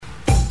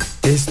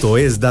Esto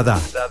es Dadá.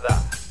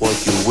 What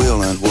you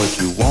will and what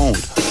you won't.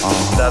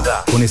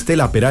 Dadá. Con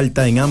Estela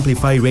Peralta en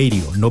Amplify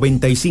Radio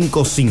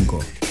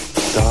 95.5.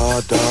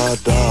 Da, da,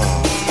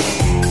 da.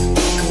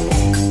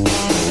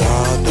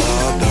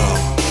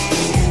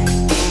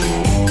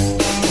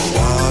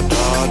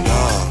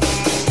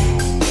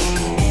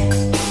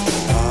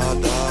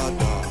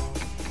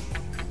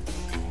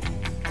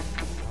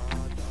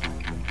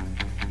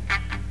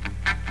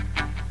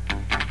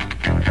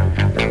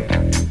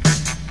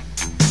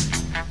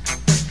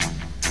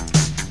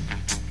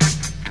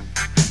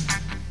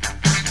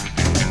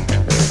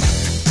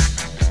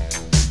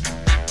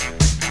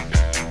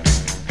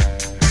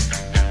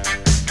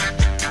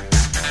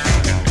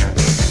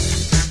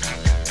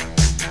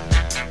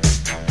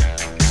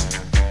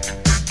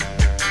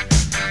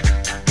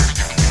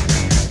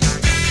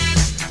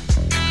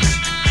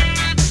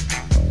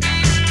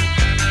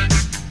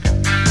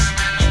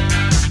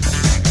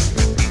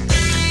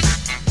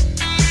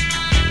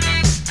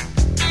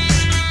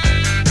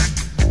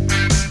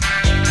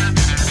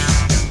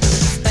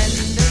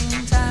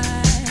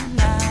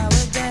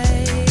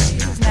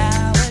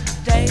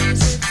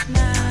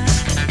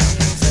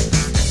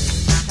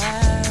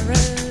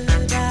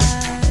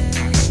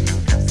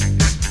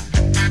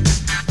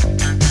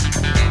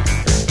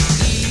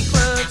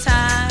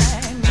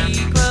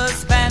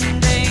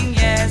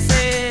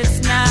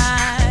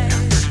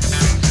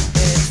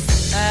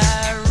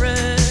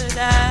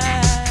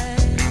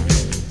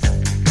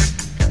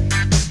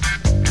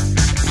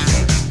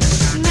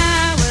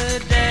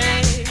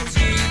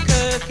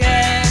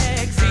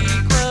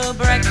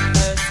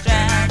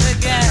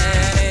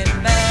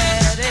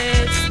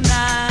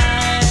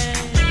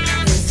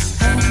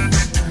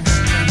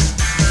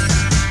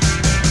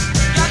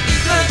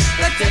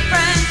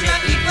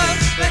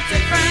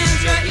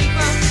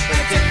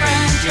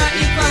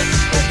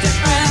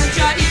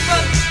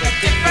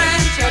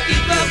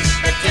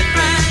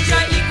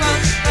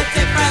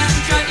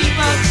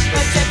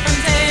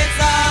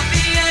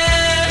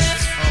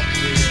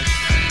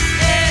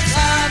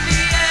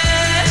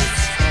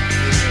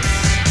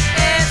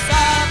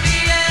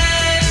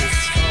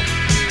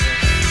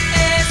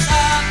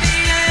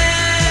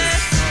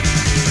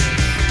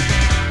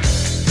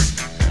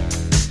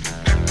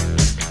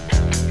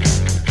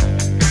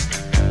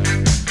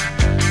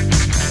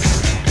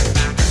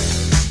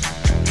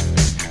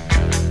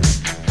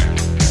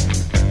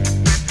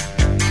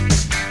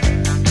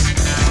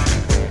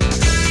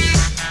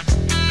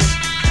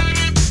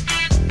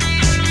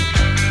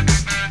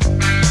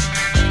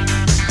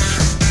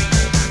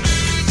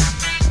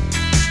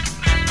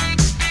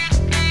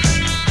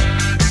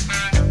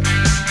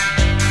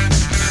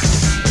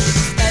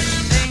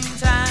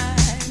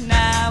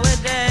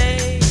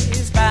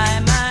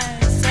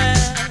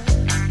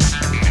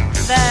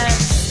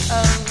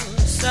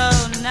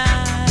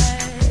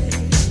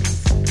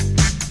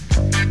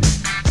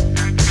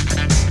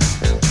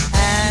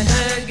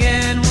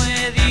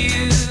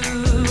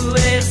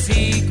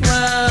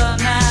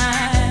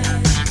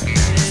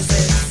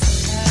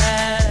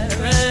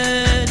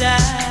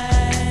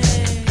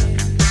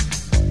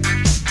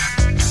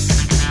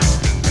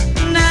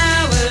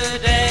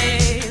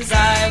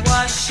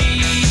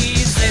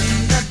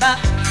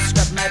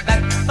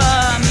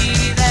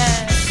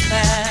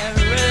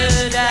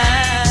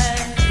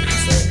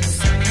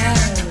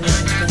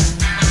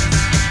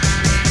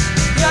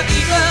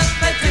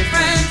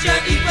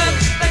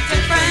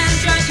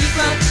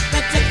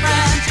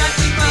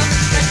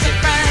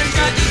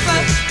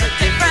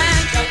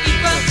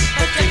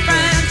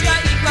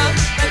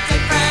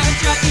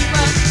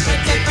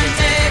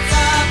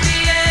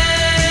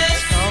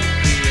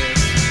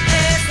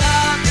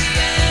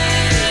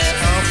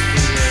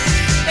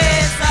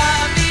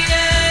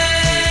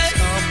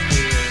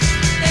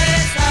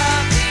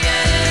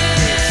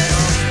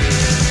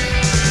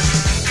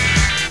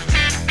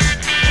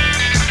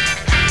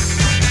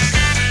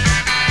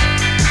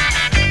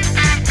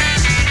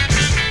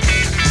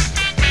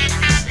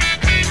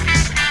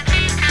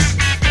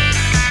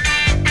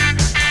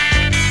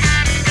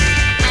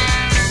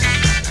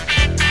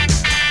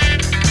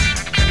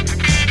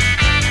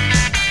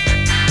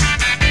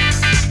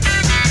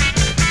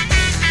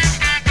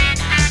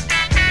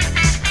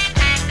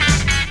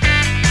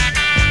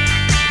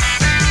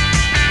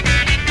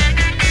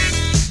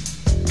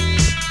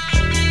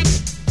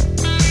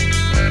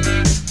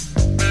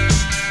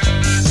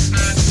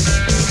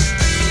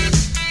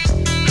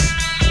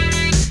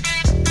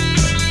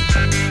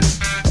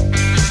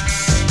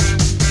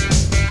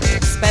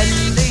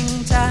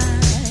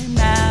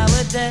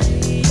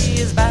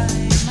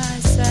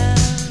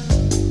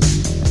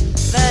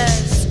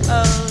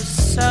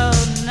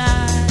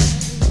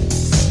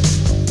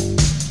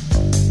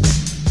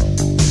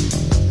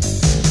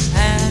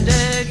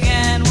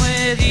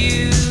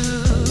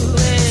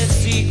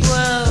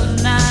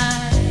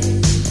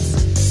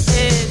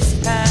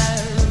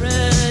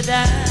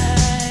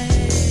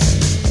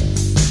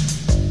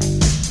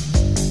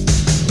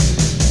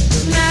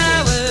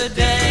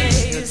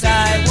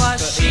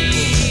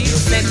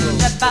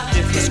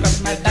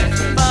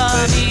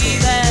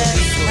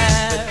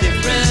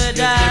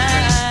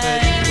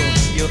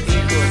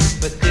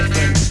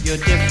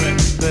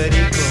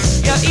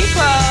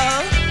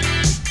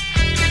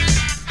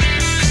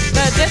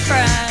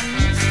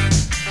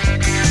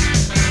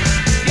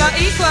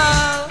 you're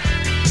equal.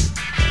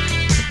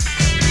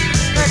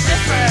 They're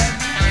different.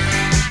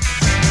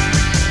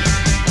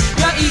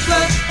 You're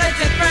equal, they're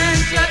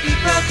different. You're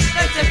equal,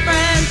 they're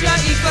different.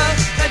 You're equal,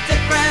 they're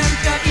different.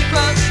 You're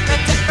equal,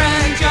 they're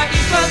different. You're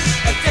equal,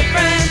 they're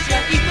different.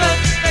 You're equal,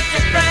 they're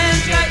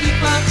different. You're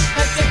equal,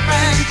 they're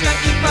different. You're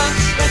equal,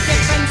 they're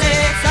different.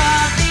 It's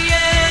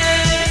obvious.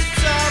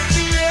 It's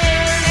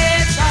obvious.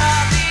 It's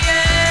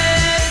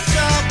obvious. It's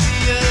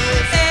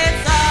obvious.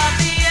 It's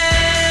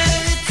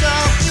obvious. So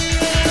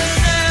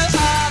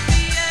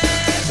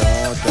obvious.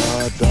 Da,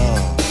 da, da.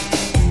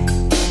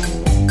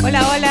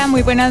 Hola, hola,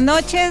 muy buenas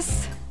noches.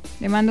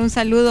 Le mando un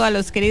saludo a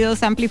los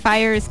queridos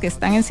amplifiers que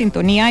están en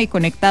sintonía y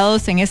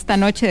conectados en esta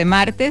noche de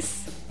martes.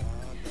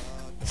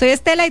 Soy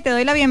Estela y te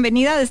doy la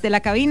bienvenida desde la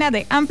cabina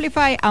de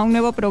Amplify a un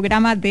nuevo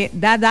programa de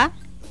Dadá.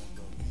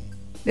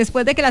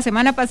 Después de que la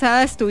semana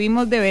pasada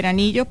estuvimos de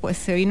veranillo, pues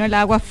se vino el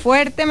agua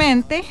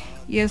fuertemente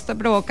y esto ha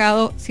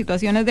provocado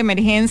situaciones de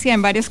emergencia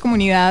en varias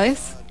comunidades,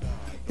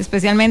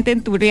 especialmente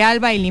en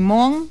Turrialba y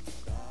Limón.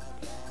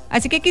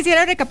 Así que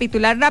quisiera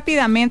recapitular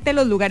rápidamente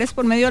los lugares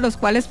por medio de los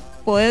cuales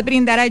puedes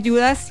brindar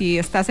ayuda si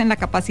estás en la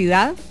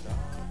capacidad.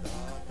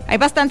 Hay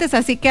bastantes,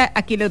 así que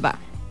aquí les va.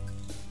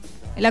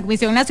 La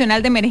Comisión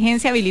Nacional de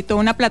Emergencia habilitó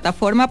una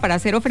plataforma para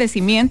hacer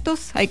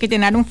ofrecimientos. Hay que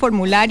llenar un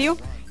formulario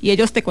y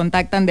ellos te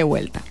contactan de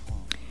vuelta.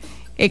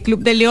 El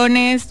Club de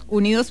Leones,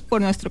 Unidos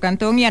por Nuestro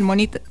Cantón y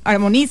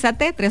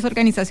Armonízate, 3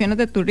 organizaciones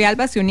de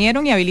Turrialba se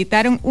unieron y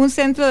habilitaron un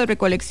centro de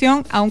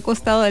recolección a un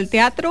costado del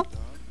teatro.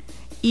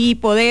 Y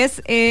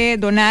podés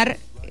donar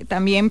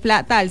también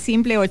plata al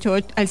simple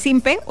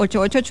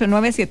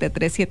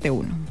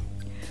 8889-7371.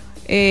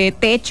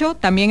 Techo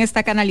también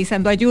está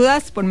canalizando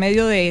ayudas por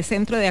medio de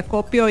centro de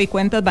acopio y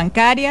cuentas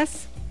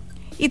bancarias.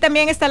 Y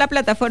también está la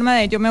plataforma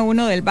de Yo Me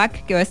Uno del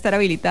BAC, que va a estar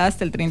habilitada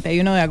hasta el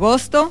 31 de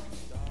agosto.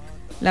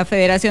 La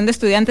Federación de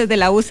Estudiantes de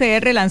la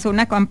UCR lanzó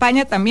una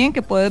campaña también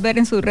que puedes ver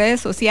en sus redes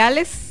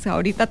sociales.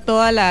 Ahorita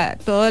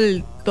todo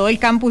el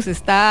campus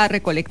está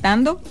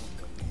recolectando.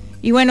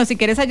 Y bueno, si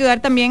quieres ayudar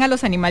también a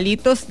los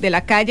animalitos de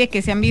la calle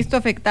que se han visto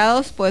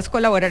afectados, puedes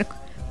colaborar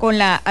con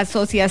la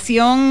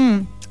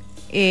asociación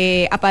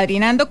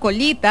Apadrinando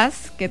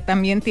Colitas, que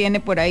también tiene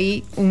por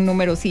ahí un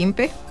número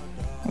simple.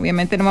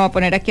 Obviamente no me voy a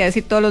poner aquí a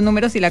decir todos los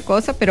números y la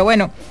cosa, pero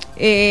bueno,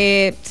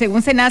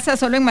 según Senasa,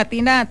 solo en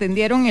Matina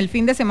atendieron el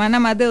fin de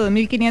semana más de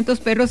 2.500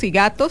 perros y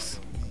gatos.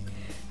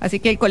 Así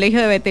que el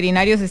Colegio de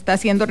Veterinarios está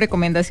haciendo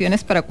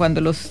recomendaciones para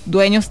cuando los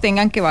dueños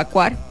tengan que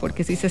evacuar,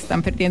 porque sí se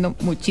están perdiendo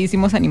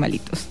muchísimos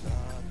animalitos.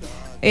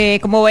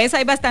 Como ves,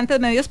 hay bastantes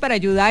medios para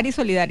ayudar y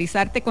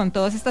solidarizarte con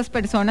todas estas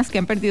personas que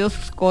han perdido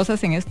sus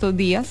cosas en estos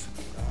días.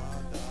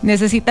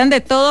 Necesitan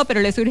de todo,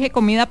 pero les surge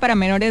comida para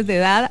menores de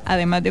edad,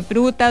 además de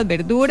frutas,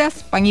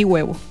 verduras, pan y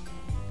huevo.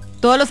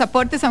 Todos los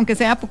aportes, aunque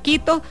sea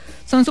poquito,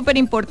 son súper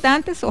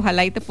importantes.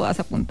 Ojalá y te puedas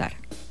apuntar.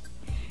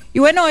 Y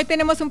bueno, hoy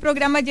tenemos un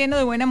programa lleno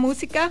de buena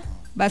música.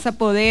 Vas a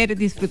poder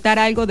disfrutar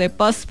algo de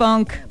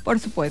post-punk, por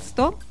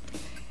supuesto,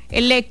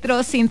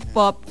 electro, synth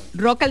pop,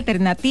 rock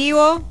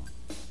alternativo,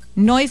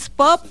 noise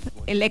pop,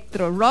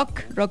 electro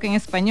rock, rock en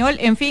español,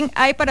 en fin,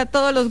 hay para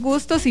todos los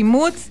gustos y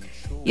moods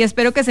y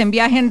espero que se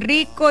enviajen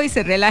rico y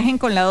se relajen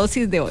con la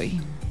dosis de hoy.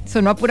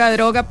 Sonó a pura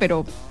droga,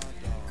 pero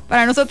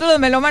para nosotros los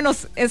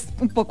melómanos es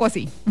un poco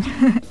así.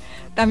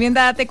 También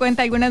date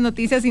cuenta algunas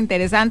noticias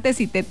interesantes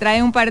y te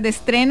trae un par de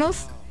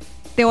estrenos.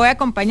 Te voy a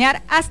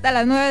acompañar hasta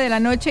las 9 de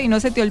la noche y no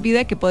se te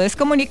olvide que puedes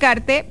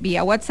comunicarte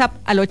vía WhatsApp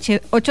al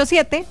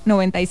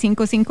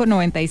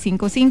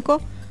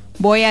 87-955-955.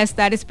 Voy a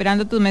estar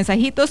esperando tus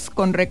mensajitos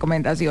con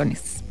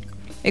recomendaciones.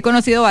 He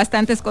conocido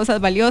bastantes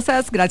cosas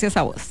valiosas gracias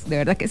a vos, de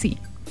verdad que sí.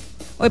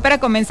 Hoy para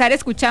comenzar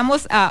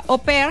escuchamos a Au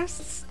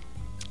Pairs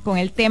con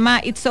el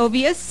tema It's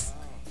Obvious,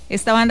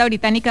 esta banda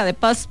británica de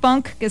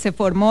post-punk que se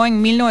formó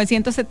en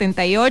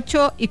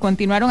 1978 y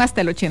continuaron hasta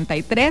el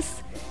 83.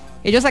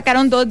 Ellos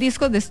sacaron 2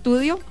 discos de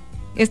estudio.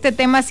 Este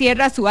tema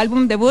cierra su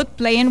álbum debut,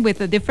 Playing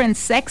with a Different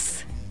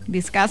Sex.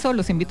 Discazo,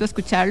 los invito a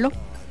escucharlo.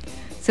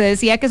 Se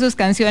decía que sus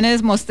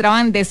canciones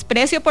mostraban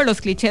desprecio por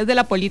los clichés de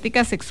la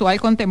política sexual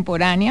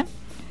contemporánea.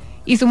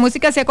 Y su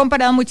música se ha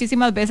comparado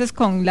muchísimas veces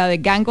con la de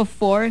Gang of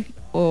Four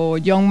o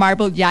Young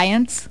Marble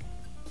Giants.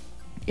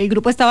 El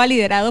grupo estaba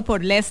liderado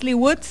por Leslie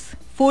Woods,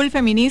 full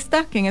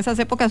feminista, que en esas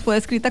épocas fue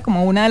descrita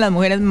como una de las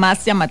mujeres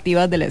más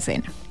llamativas de la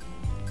escena.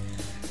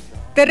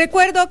 Te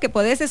recuerdo que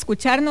podés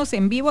escucharnos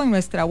en vivo en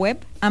nuestra web,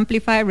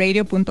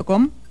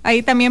 amplifyradio.com.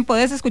 Ahí también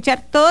podés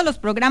escuchar todos los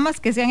programas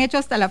que se han hecho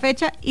hasta la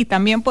fecha y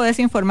también podés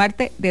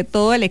informarte de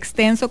todo el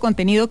extenso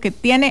contenido que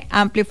tiene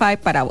Amplify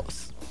para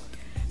vos.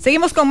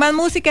 Seguimos con más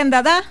música en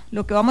Dadá.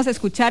 Lo que vamos a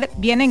escuchar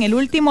viene en el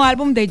último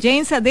álbum de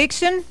Jane's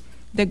Addiction,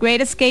 The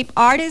Great Escape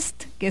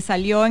Artist, que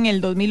salió en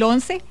el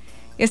 2011.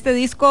 Este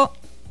disco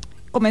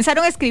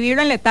comenzaron a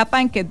escribirlo en la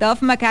etapa en que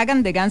Duff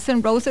McKagan de Guns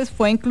N' Roses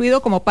fue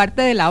incluido como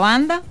parte de la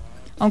banda,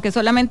 aunque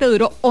solamente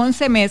duró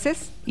 11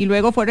 meses y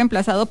luego fue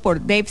reemplazado por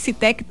Dave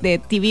Sitek de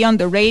TV on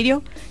the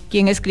Radio,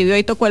 quien escribió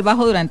y tocó el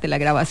bajo durante la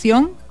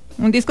grabación.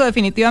 Un disco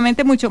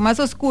definitivamente mucho más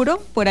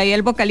oscuro. Por ahí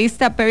el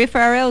vocalista Perry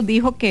Farrell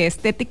dijo que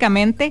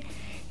estéticamente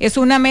Es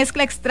una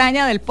mezcla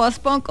extraña del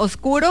post-punk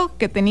oscuro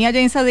que tenía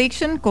Jane's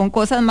Addiction con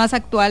cosas más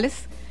actuales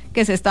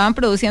que se estaban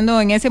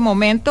produciendo en ese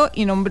momento,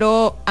 y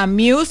nombró a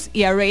Muse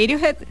y a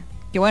Radiohead,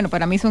 que bueno,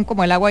 para mí son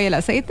como el agua y el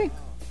aceite,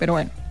 pero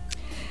bueno.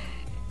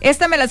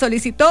 Esta me la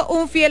solicitó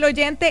un fiel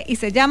oyente y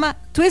se llama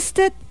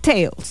Twisted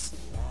Tales.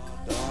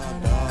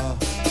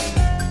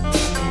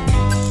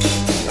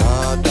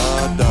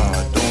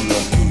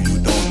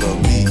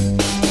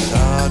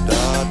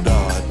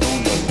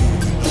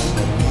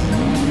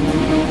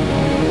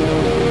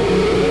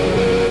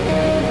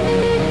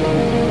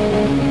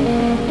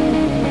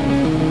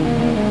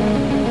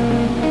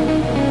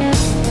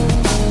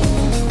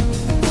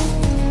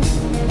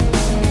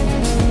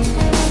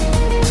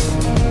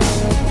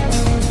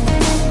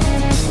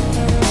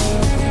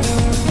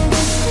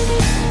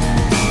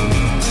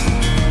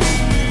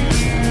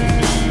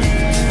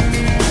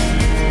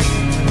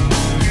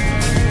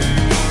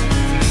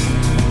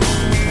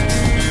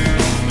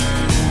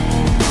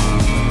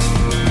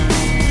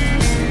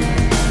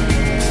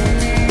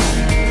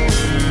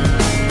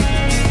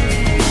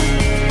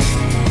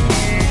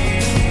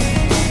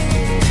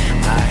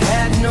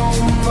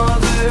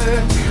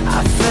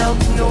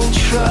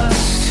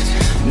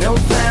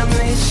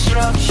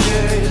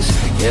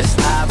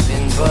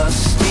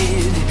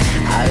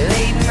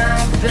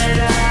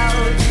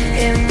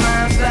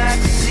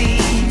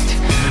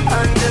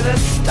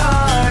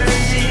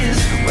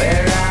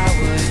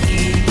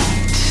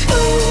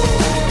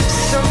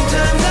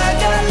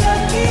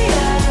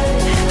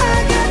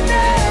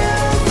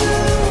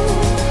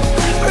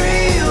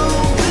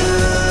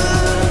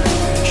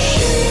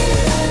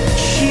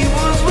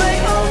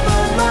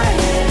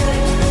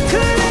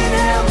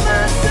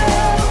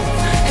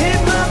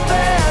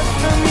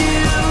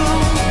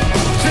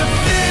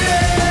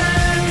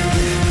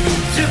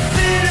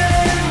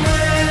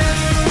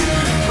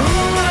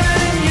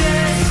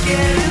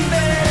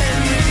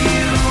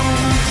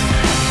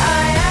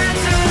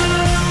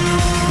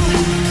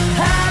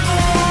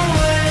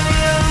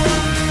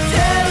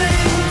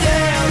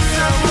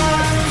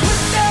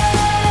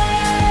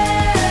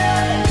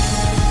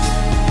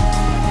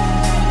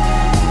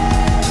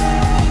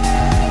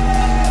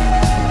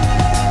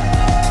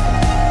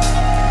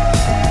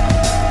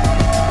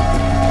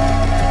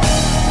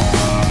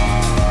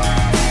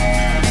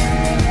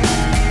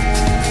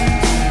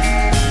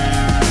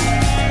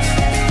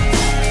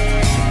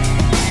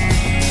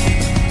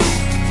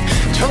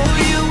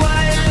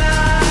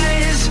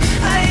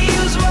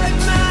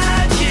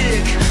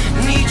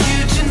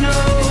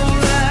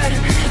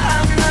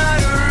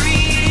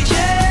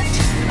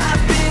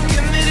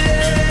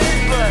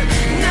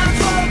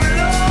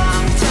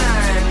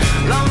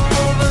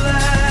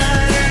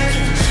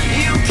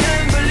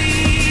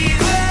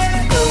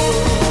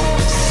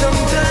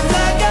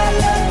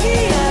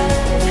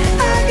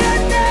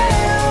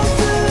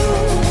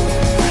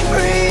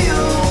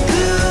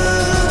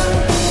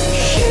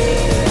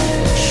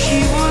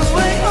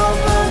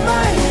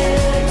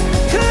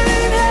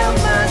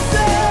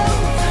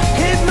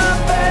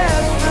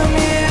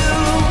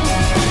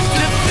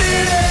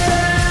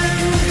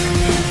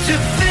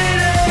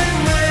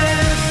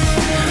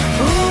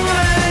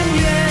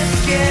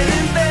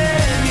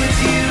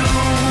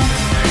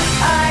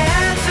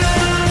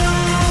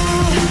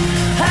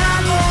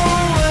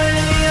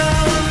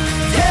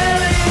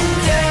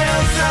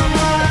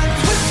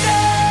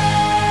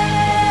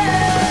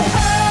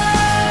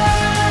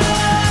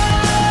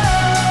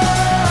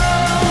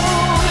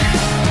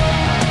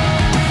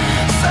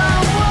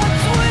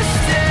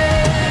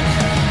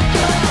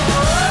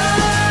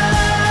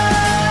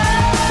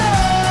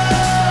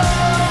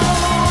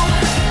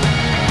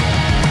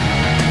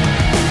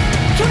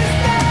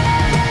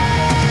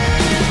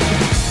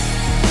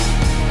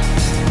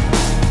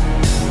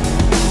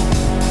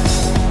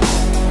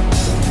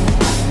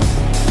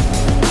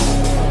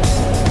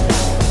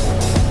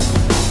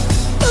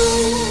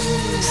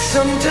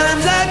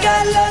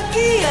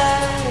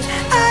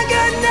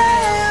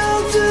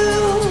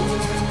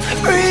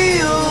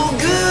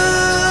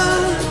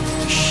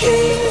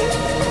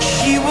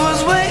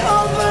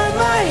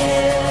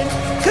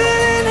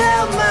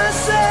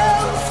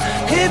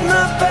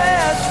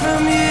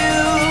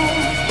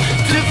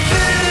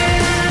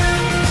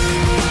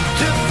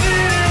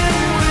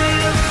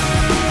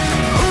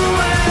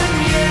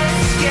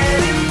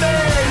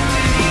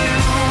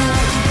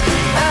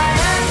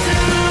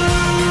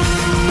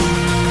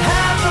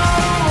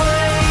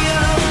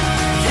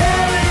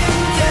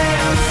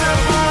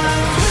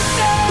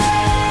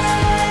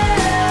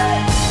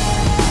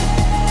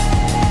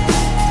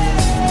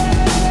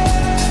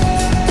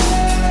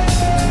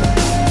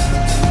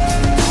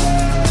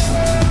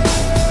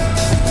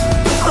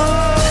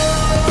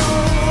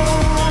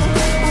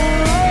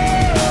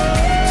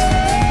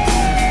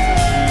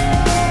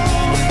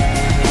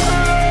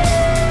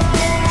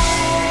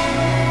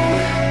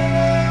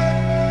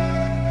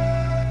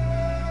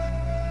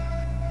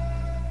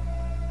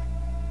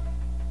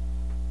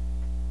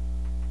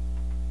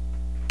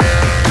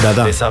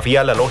 Dadá.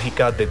 Desafía la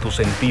lógica de tus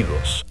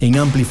sentidos. En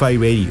Amplify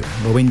Radio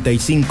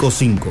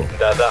 95.5.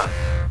 Dadá.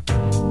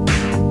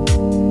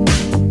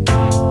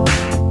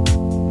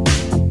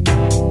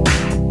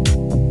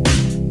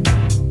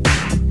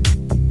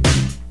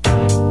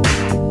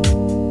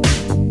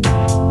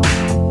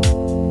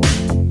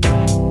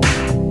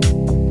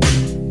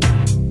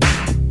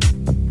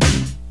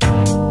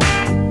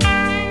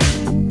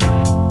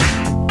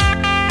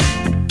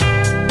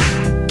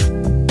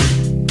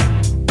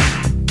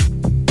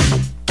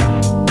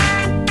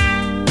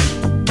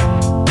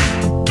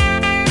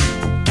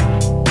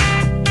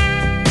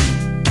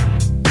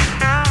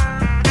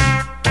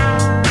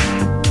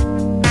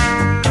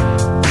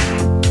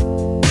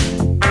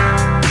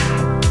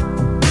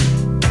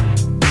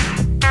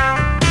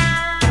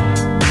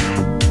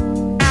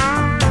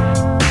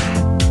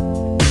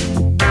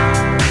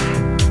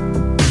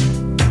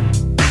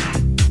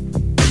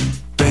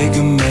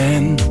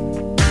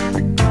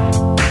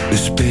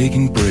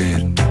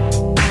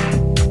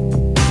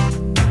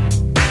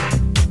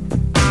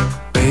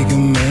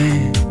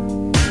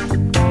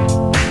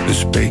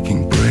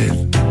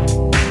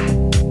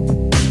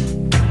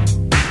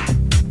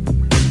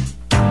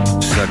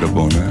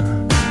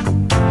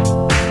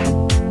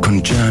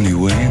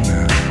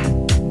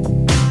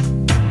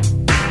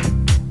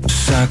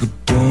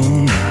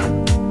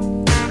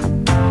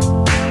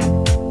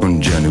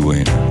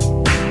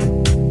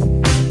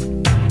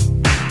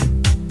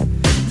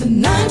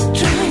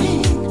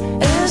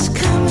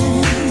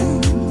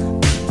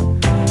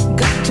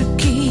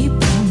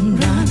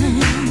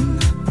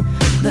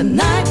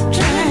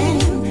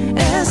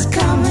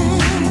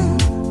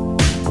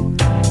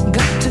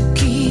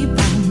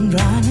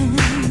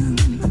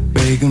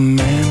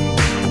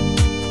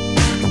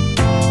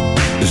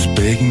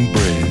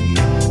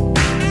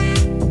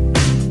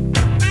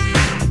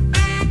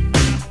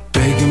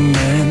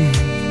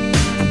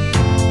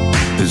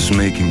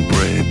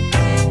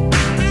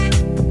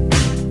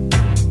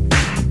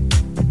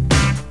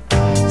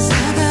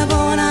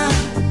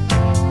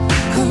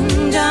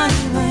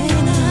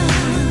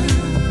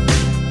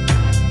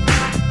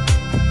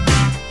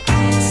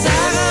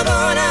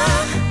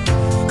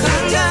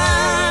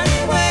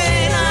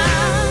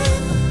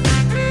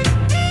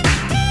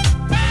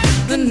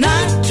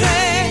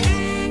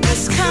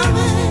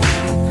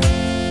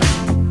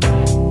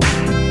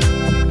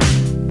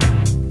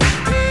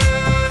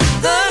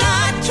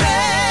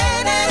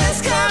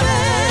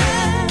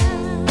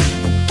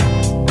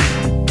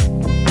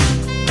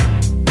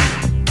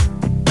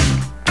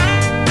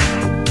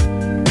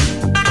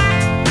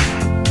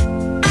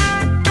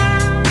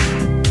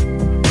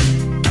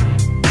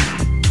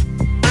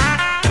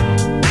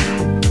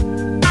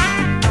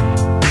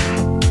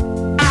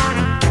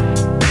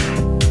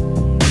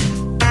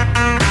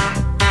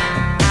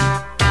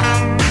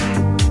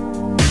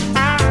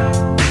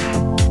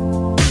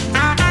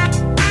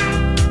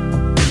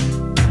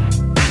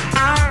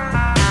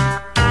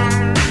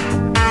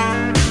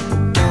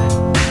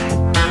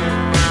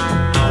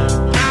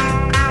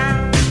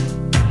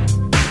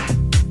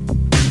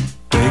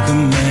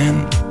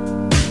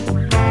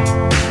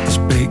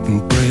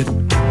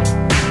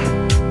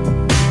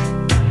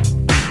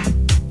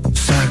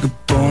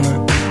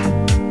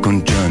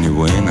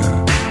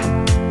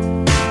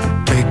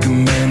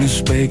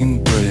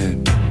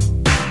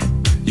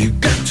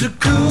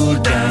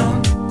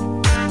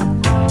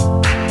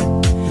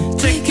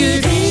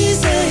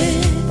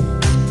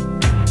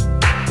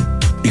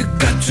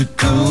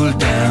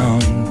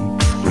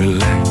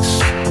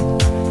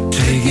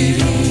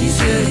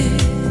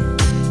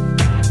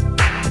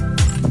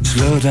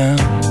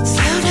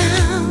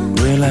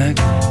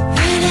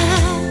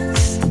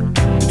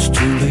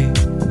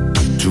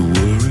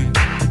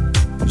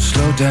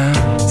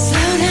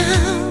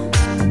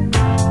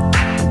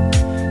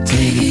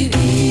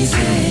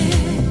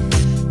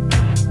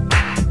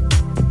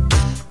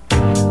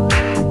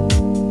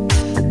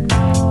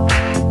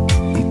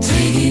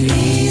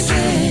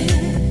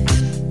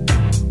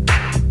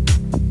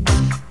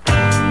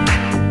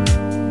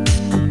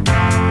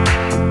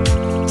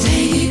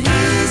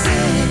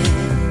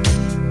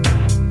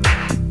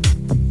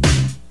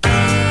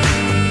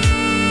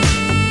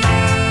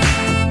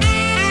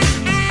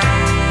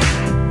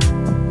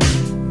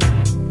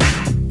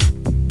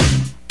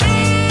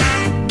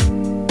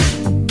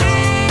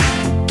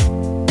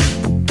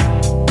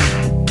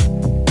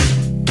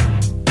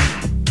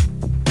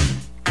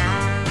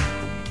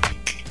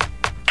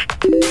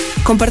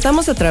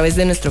 Compartamos a través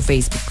de nuestro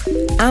Facebook,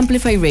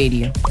 Amplify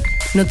Radio.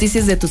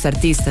 Noticias de tus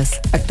artistas,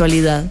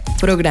 actualidad,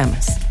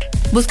 programas.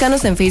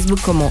 Búscanos en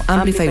Facebook como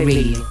Amplify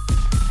Radio.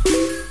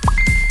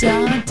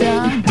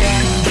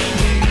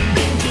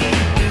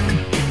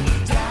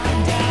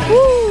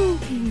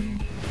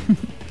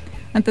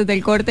 Antes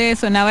del corte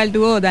sonaba el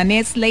dúo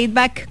danés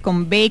Laidback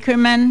con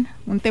Bakerman,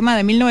 un tema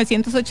de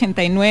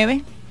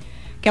 1989,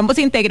 que ambos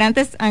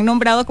integrantes han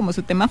nombrado como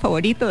su tema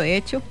favorito, de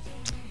hecho.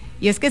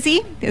 Y es que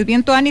sí, es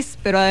bien tuanis,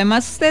 pero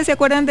además ustedes se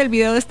acuerdan del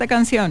video de esta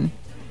canción.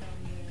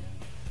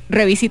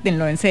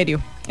 Revisítenlo, en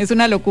serio. es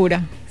una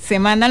locura. Se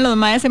mandan los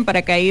maes en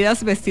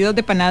paracaídas vestidos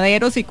de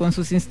panaderos y con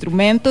sus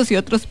instrumentos y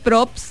otros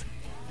props.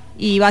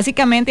 Y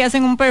básicamente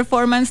hacen un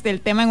performance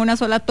del tema en una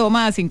sola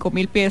toma a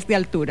 5,000 pies de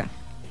altura.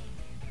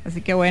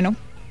 Así que bueno,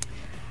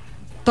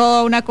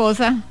 toda una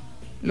cosa,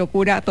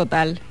 locura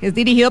total. Es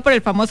dirigido por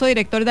el famoso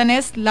director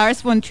danés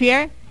Lars von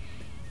Trier.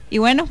 Y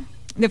bueno,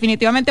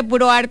 definitivamente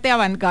puro arte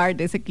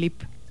avant-garde ese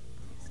clip.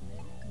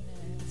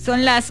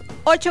 Son las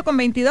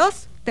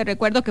 8:22. Te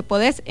recuerdo que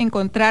podés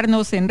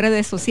encontrarnos en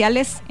redes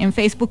sociales, en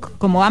Facebook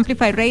como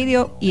Amplify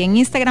Radio y en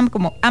Instagram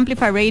como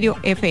Amplify Radio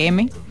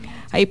FM.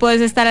 Ahí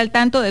puedes estar al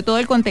tanto de todo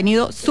el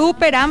contenido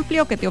súper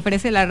amplio que te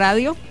ofrece la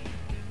radio.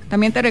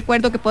 También te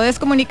recuerdo que podés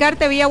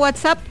comunicarte vía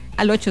WhatsApp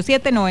al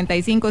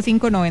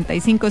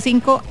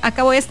 87-955-955.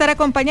 Acá voy a estar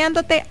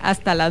acompañándote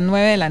hasta las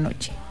 9 de la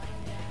noche.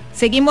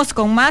 Seguimos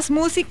con más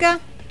música.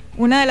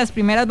 Una de las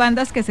primeras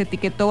bandas que se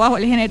etiquetó bajo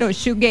el género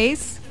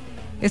shoegaze.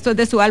 Esto es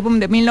de su álbum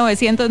de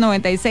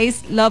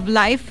 1996, Love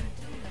Life.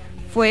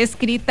 Fue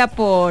escrita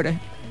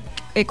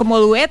como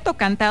dueto,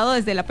 cantado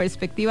desde la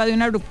perspectiva de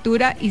una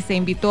ruptura, y se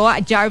invitó a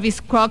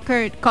Jarvis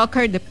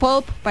Cocker de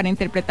Pulp para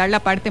interpretar la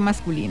parte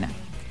masculina.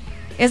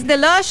 Es de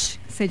Lush,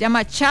 se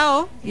llama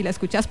Chao y la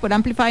escuchas por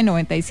Amplify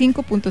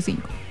 95.5.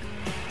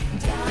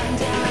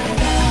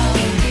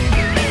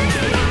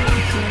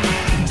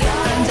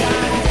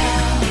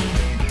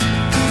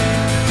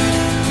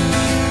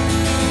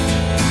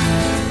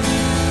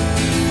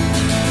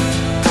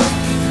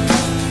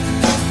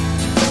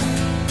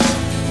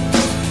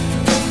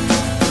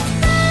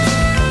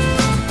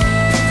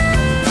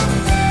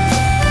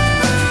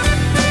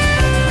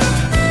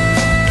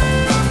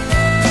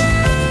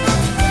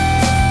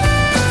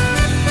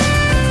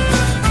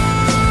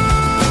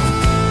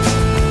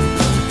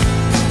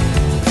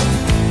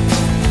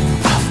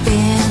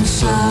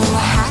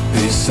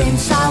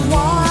 Since I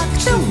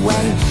walked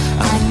away,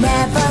 I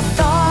never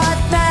thought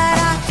that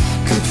I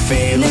could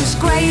feel as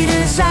great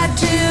as I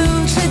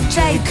do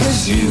today.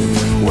 'Cause you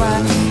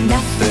were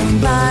nothing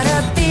but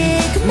a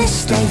big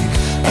mistake,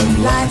 and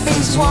life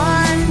is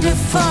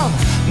wonderful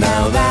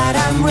now that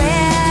I'm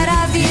rid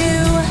of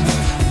you.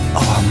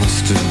 Oh, I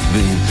must have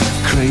been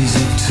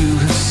crazy to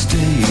have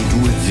stayed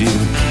with you.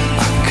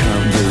 I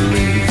can't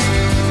believe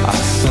I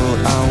thought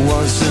I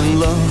was in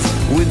love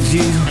with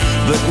you,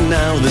 but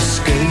now the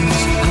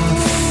scales have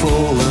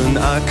fallen,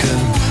 I can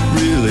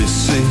really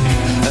see,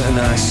 and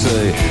I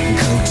say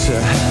go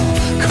to hell,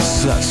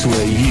 'cause that's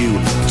where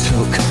you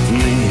took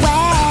me.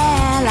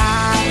 Well,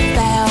 I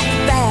felt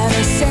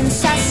better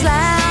since I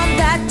slammed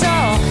that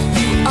door.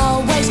 You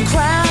always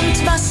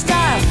cramped my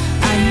style,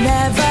 I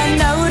never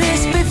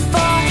noticed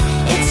before.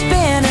 It's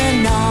been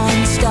a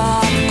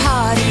non-stop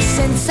party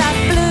since I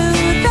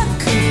blew the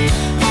coop.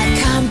 I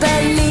can't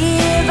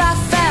believe I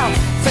fell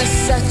for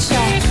such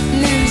a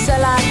loser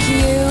like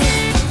you.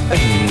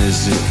 And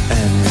is it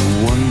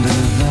any wonder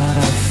that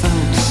I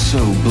felt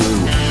so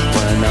blue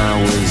when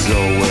I was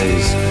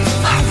always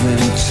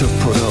having to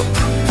put up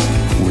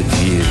with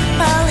you?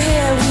 Oh,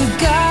 here we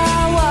go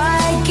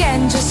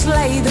again, just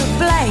lay the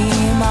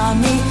blame on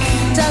me.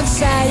 Don't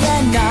say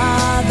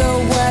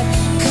another word,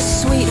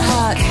 'cause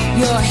sweetheart,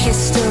 you're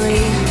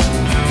history.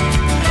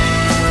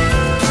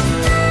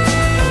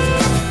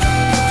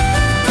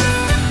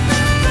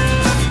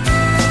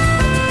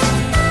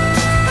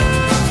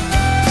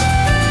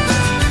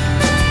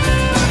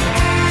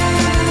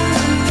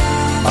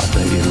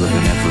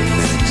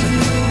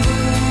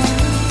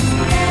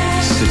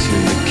 Sitting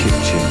in the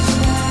kitchen,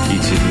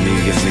 eating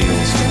meager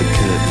meals with the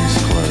curtains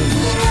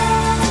closed.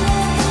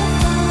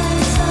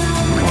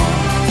 Come on,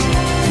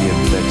 be a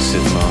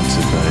bedsit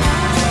martyr, babe.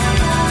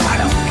 I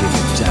don't give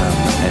a damn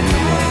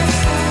anyway.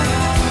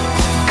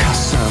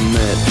 'Cause I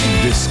met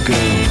this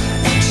girl,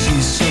 and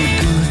she's so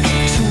good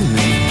to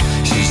me.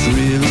 She's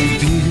really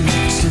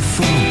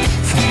beautiful,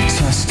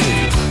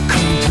 fantastic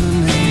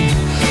company.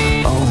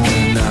 Oh,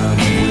 when I'm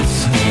with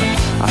her,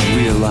 I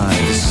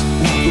realise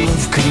what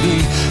love can be.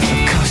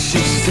 'Cause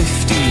she's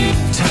 50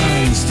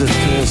 times the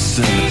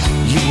person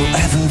you will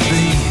ever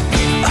be.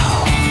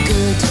 Oh,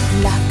 good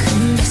luck,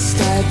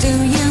 mister.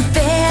 Do you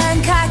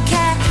think I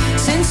care?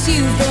 Since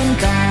you've been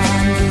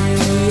gone,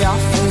 the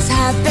offers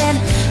have been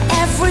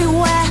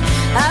everywhere.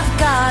 I've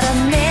got a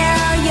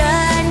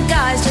million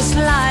guys just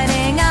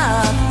lining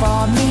up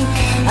for me.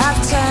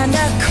 I've turned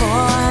a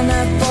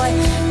corner, boy,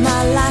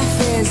 my life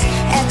is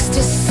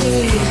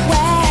ecstasy.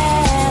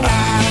 Well,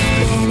 I've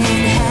been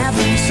in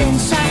heaven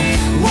since I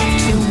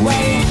walked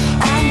away.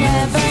 I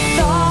never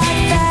thought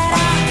that I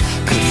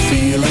could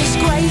feel as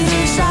great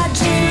as I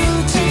do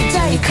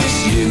today. 'Cause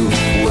you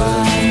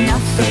were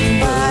nothing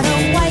but a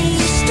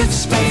waste of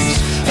space,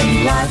 and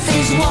life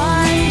is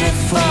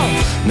wonderful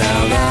now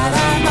that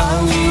I'm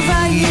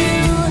over you.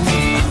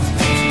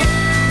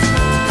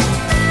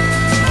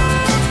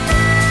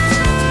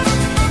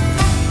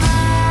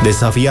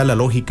 Desafía la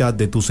lógica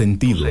de tus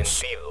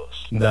sentidos.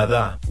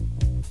 Dadá.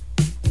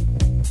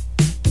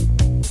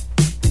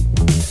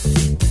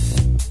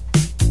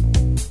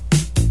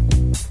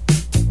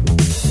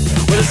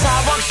 Well, the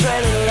sidewalk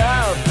straight in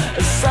love,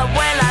 the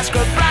subway lights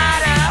grow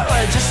brighter.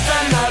 Well, just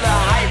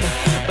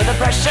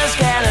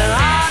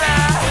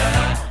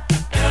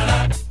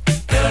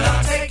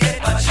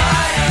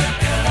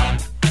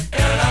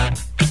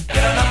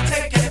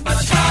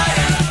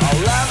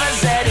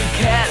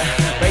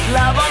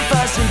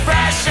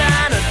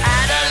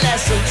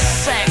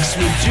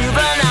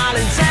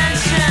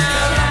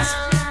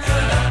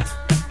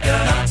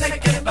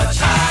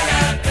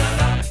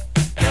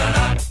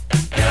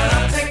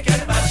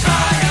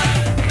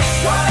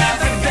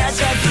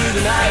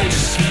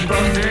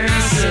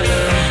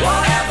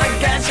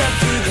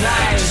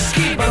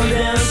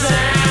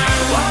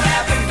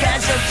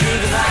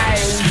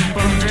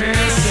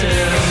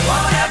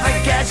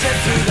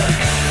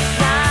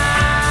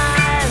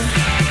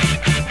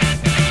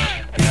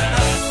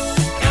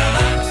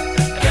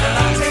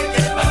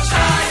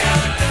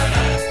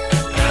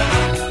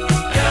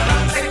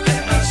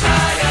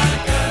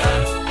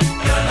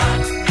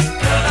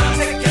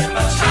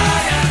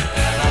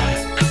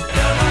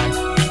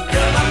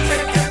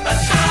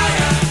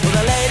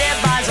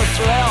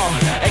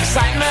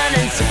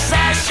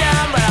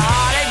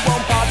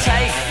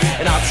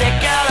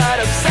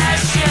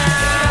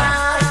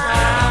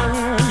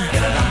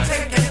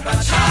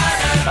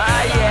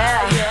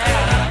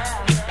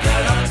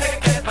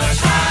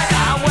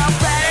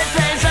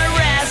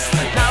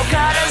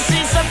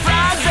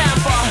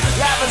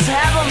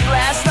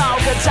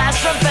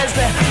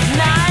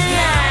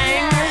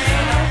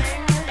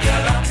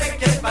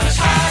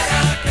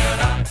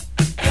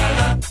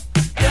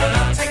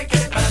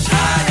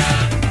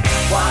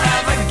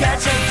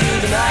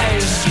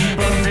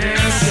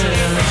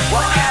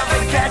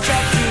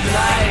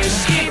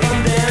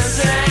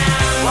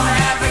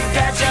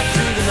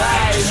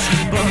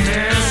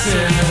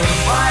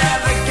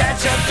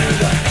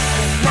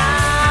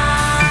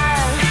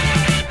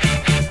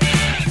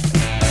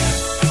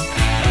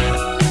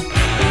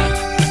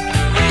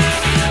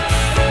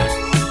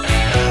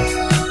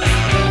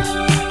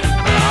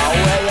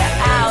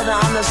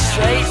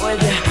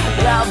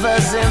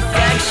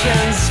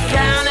patience,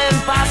 counting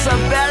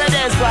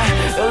possibilities by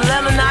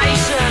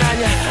elimination, and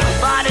your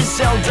body's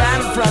still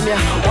damp from your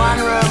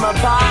one-room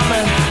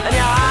apartment, and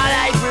your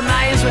heartache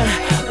remains when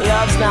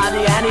love's not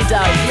the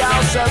antidote.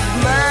 You'll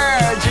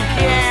submerge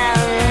again,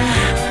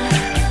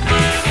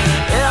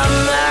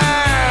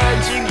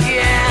 emerge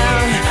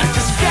again.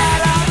 Just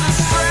get on the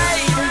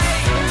street.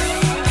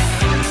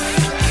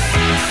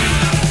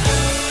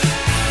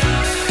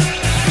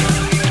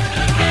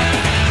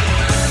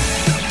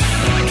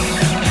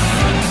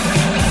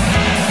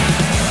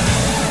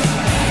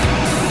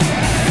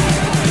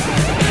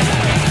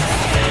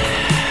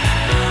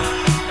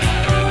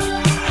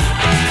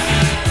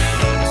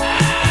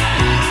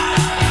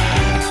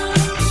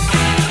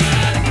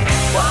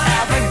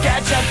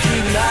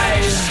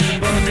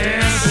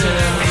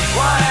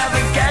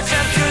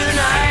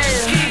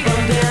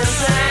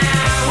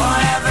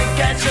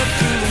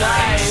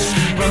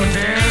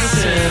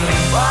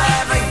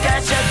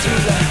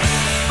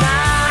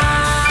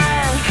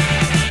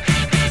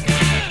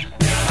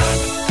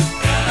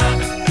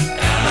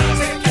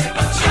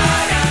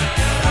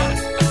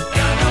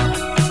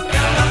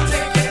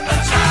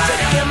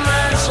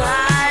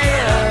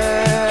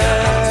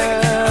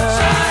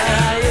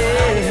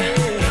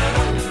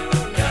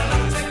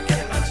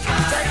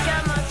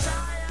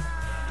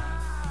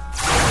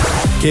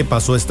 ¿Qué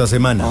pasó esta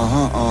semana?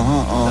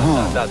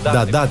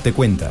 Dadá te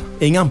cuenta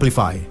en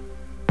Amplify.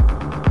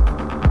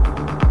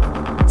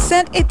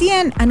 Saint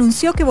Etienne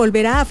anunció que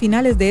volverá a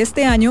finales de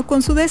este año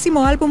con su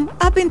 10º álbum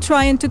I've Been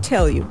Trying to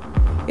Tell You.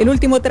 El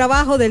último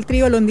trabajo del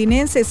trío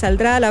londinense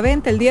saldrá a la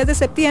venta el 10 de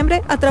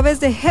septiembre a través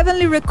de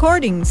Heavenly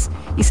Recordings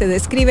y se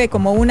describe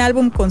como un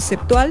álbum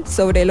conceptual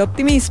sobre el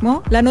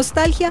optimismo, la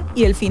nostalgia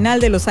y el final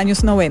de los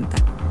años 90.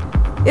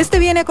 Este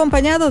viene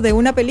acompañado de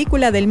una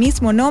película del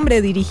mismo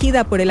nombre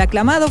dirigida por el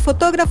aclamado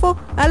fotógrafo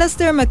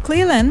Alastair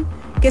McClellan,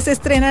 que se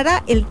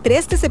estrenará el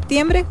 3 de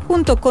septiembre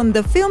junto con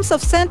The Films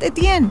of Saint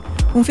Etienne,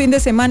 un fin de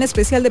semana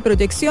especial de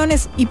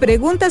proyecciones y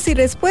preguntas y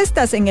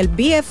respuestas en el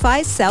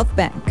BFI South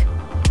Bank.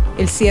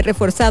 El cierre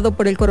forzado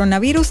por el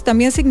coronavirus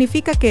también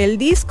significa que el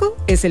disco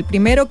es el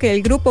primero que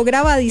el grupo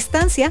graba a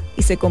distancia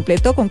y se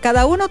completó con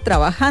cada uno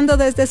trabajando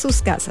desde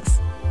sus casas.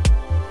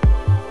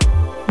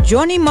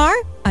 Johnny Marr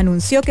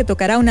anunció que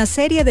tocará una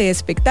serie de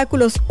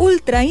espectáculos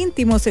ultra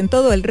íntimos en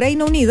todo el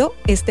Reino Unido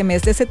este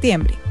mes de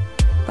septiembre.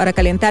 Para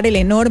calentar el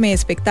enorme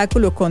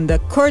espectáculo con The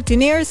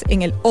Courtineers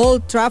en el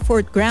Old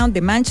Trafford Ground de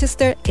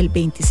Manchester el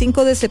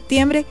 25 de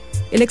septiembre,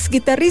 el ex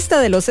guitarrista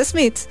de los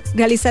Smiths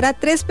realizará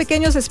 3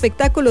 pequeños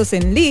espectáculos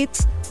en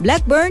Leeds,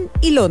 Blackburn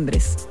y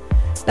Londres.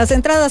 Las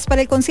entradas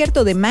para el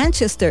concierto de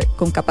Manchester,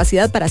 con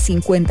capacidad para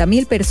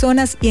 50,000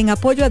 personas y en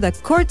apoyo a The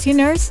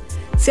Courtineers,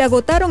 se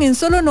agotaron en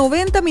solo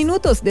 90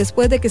 minutos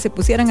después de que se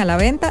pusieran a la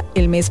venta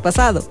el mes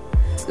pasado.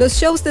 Los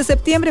shows de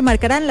septiembre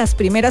marcarán las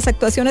primeras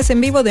actuaciones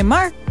en vivo de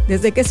Marr,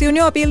 desde que se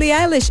unió a Billie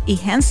Eilish y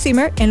Hans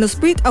Zimmer en los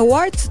Brit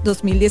Awards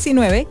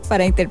 2019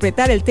 para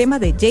interpretar el tema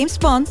de James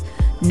Bond,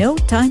 No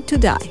Time to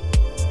Die.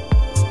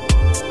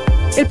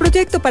 El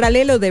proyecto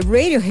paralelo de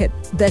Radiohead,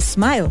 The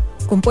Smile,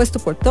 compuesto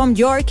por Tom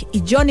York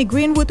y Johnny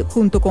Greenwood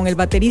junto con el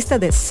baterista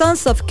de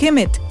Sons of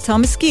Kemet,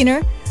 Tom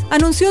Skinner,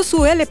 anunció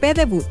su LP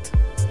debut.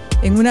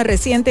 En una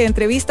reciente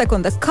entrevista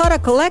con The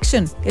Coda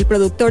Collection, el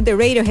productor de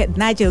Radiohead,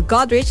 Nigel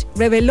Godrich,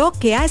 reveló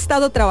que ha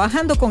estado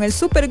trabajando con el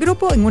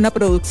supergrupo en una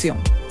producción.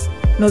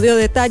 No dio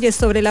detalles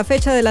sobre la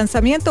fecha de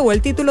lanzamiento o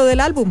el título del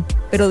álbum,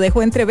 pero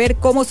dejó entrever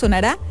cómo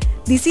sonará,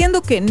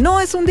 diciendo que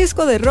no es un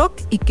disco de rock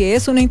y que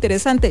es una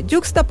interesante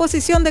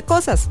yuxtaposición de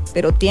cosas,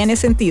 pero tiene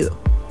sentido.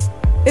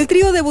 El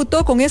trío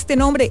debutó con este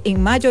nombre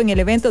en mayo en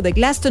el evento de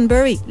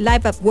Glastonbury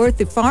Live at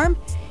Worthy Farm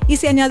y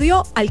se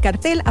añadió al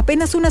cartel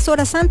apenas unas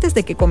horas antes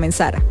de que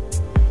comenzara.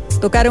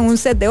 Tocaron un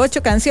set de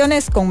 8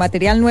 canciones con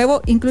material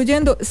nuevo,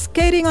 incluyendo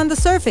Skating on the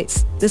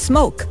Surface, The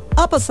Smoke,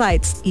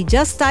 Opposites y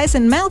Just Eyes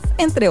and Mouth,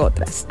 entre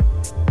otras.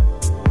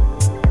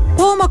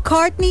 Paul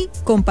McCartney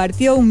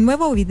compartió un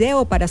nuevo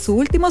video para su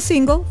último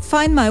single,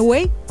 Find My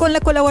Way, con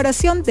la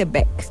colaboración de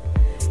Beck.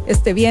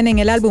 Este viene en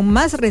el álbum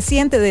más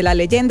reciente de la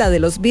leyenda de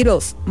los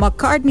Beatles,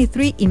 McCartney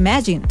 3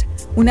 Imagined,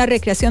 una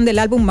recreación del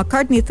álbum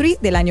McCartney 3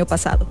 del año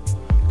pasado.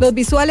 Los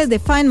visuales de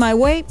Find My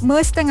Way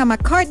muestran a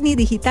McCartney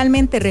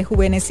digitalmente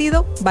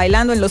rejuvenecido,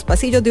 bailando en los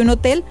pasillos de un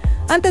hotel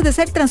antes de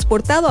ser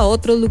transportado a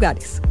otros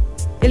lugares.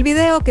 El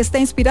video, que está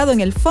inspirado en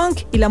el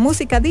funk y la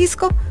música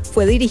disco,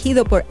 fue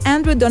dirigido por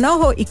Andrew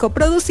Donoho y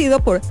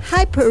coproducido por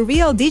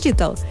Hyperreal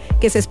Digital,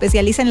 que se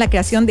especializa en la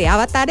creación de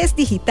avatares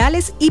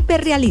digitales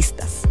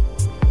hiperrealistas.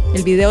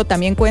 El video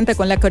también cuenta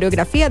con la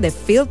coreografía de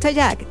Phil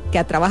Tajak, que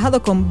ha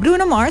trabajado con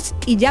Bruno Mars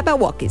y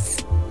Jabberwockies.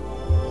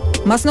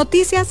 Más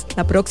noticias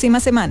la próxima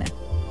semana.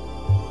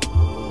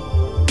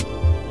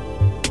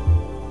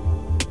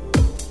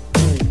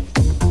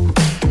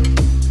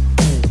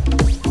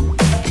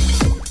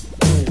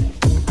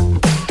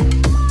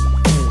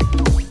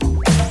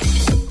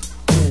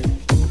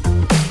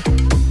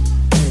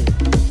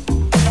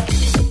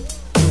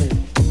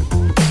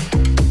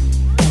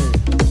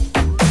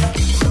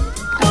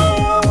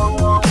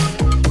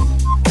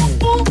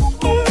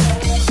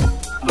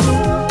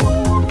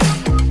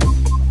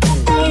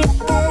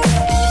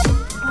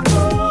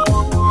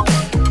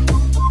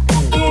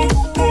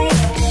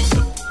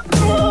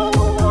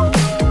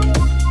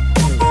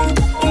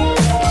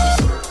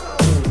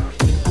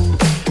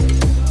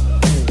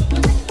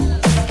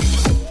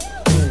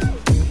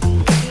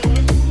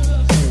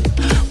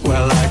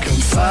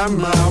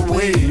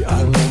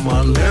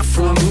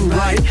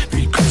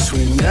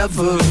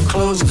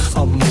 close.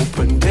 I'm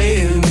open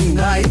day and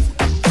night.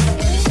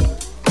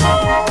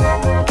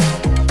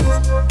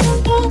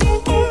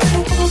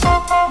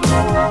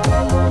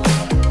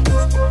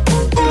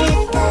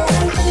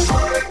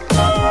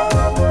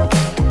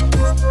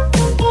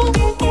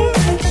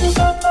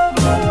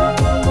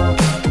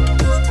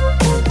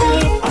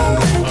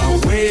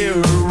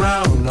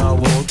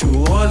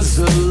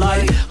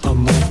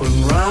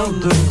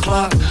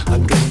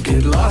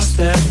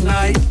 That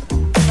night.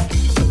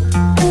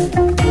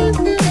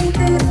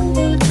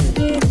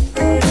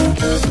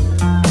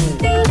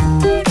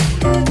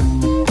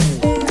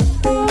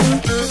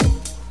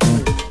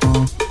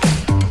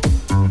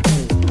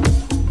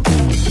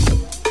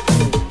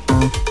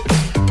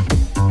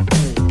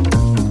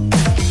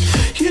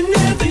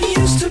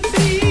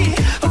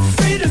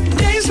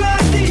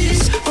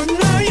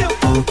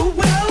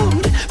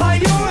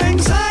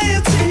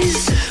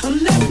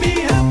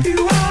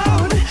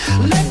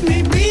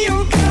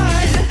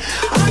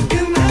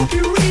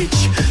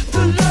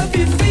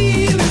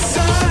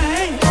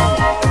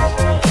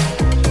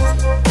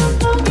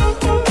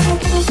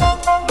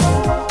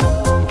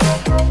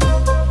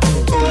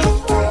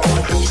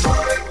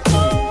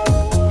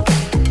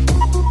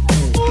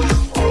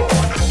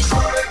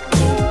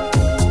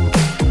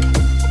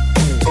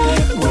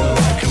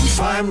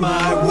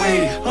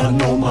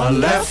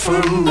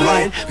 From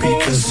right,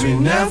 because we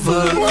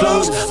never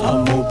close.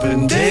 I'm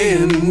open day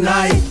and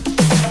night.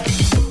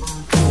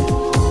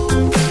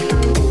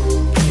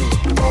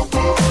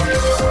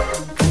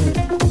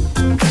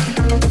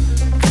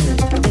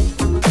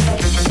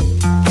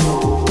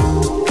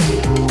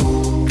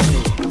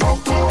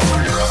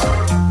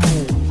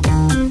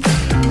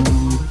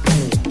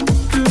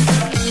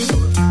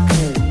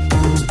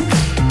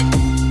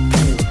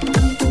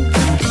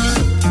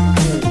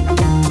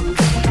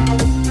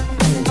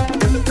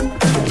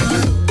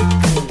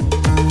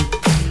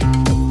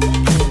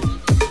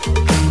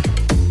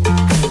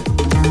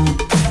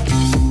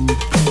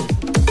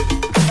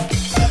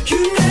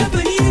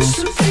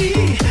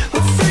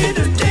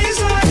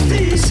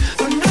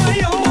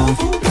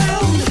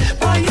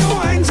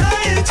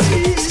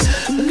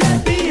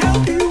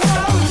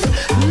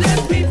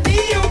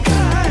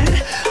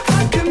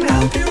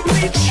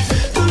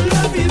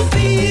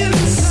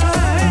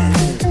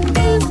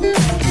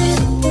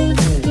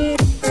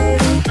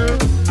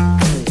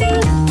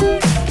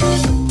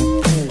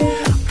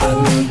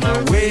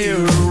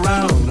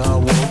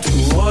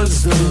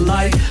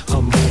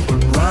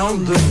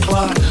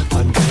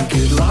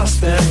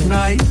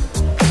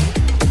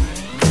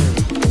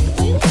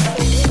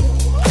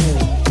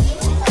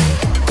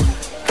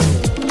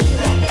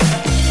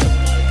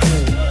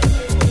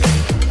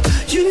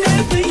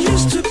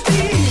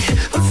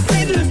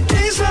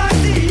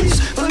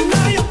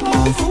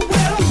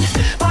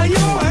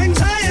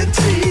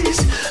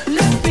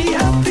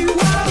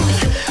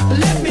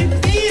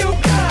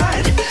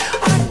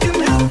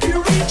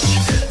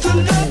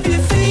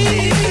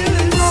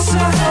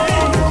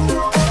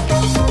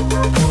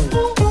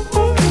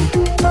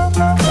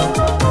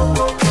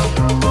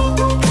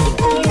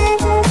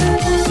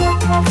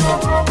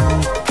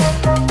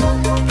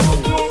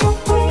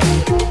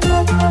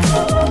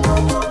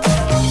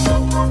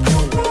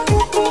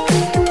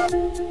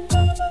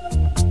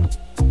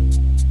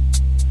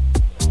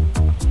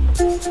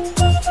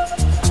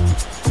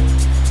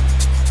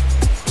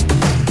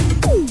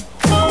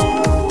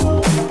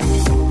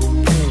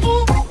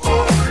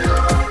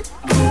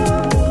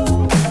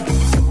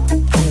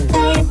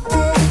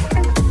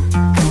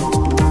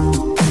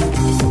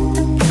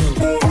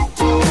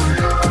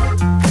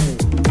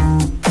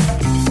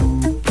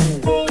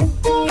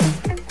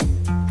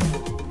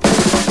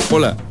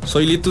 Hola,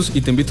 soy Litus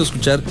y te invito a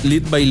escuchar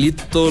Lead by Lead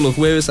todos los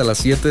jueves a las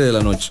 7 de la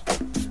noche.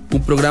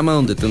 Un programa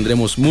donde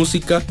tendremos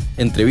música,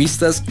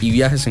 entrevistas y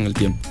viajes en el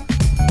tiempo.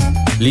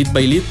 Lead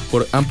by Lead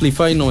por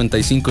Amplify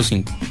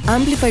 95.5.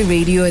 Amplify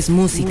Radio es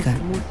música,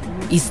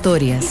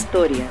 historias,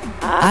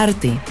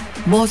 arte,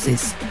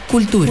 voces,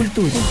 cultura.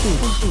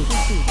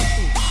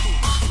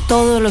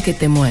 Todo lo que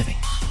te mueve.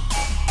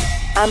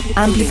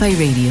 Amplify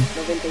Radio.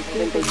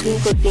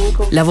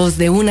 La voz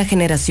de una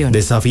generación.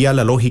 Desafía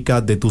la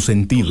lógica de tus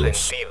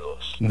sentidos.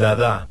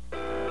 Dadá.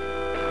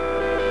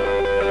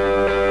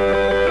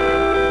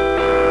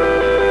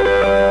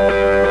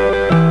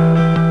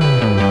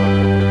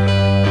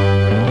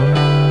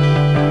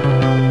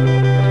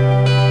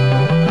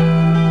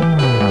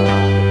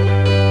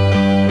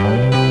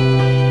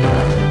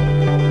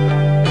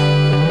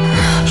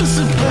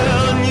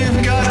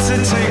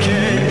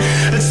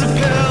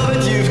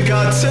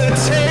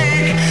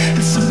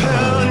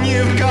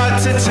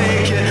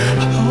 Take it,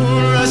 I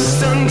won't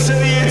rest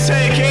until you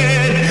take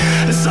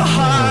it. It's a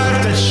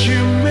heart that you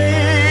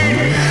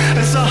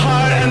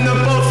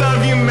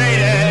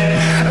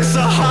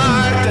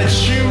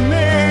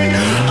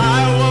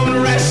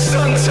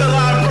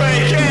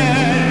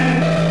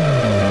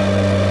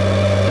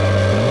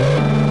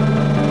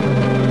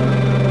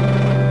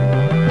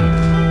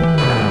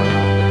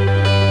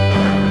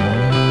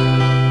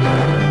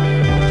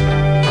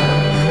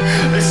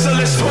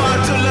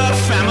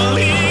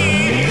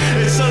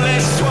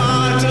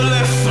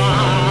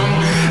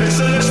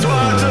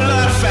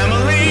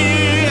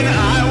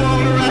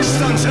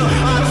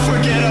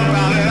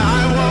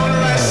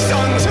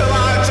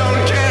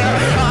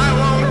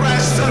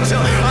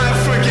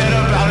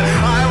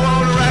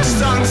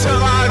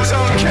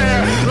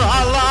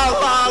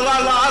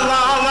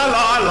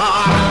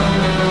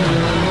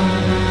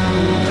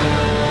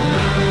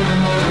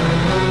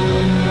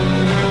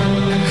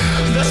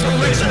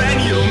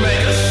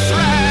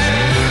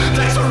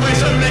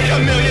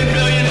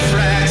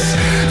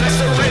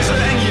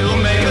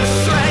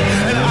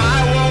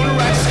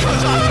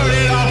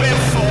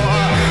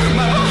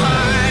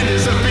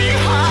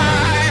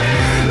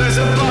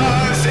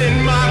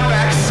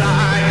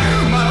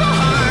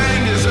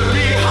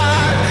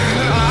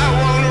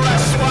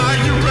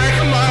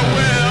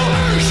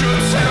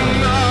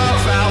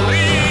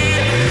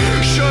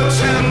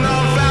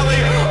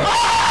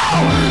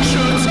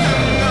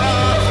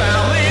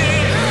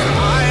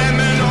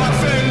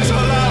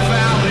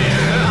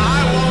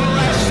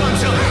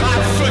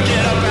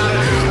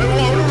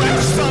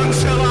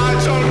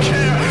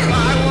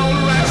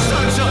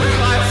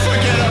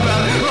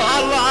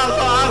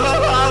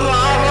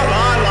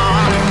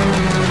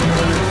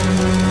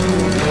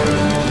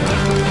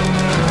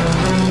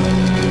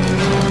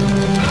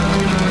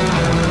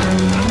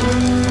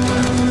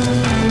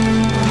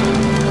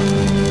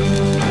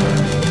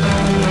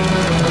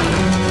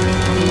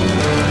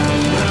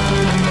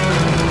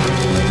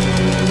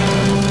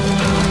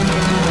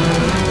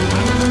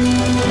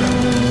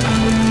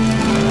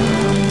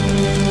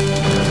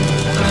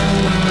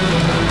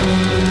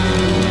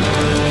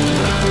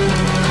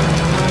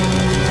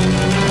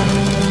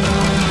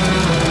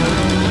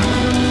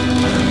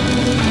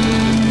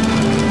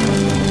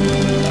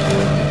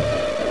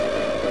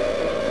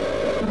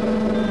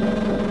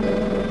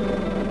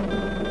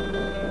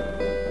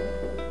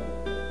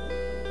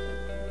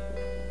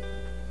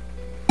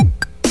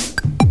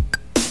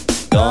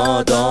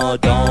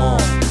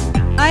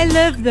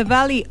the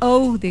Valley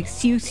O de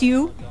Siu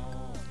Siu,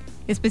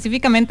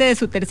 específicamente de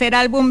su tercer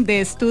álbum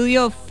de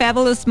estudio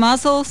Fabulous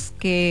Muscles,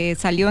 que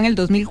salió en el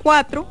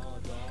 2004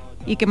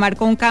 y que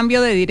marcó un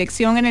cambio de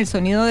dirección en el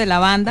sonido de la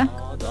banda.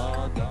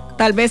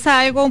 Tal vez a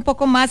algo un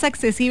poco más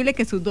accesible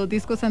que sus 2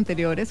 discos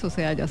anteriores, o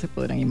sea, ya se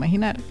podrán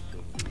imaginar.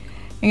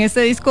 En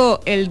este disco,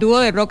 el dúo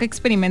de rock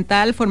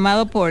experimental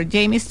formado por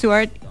Jamie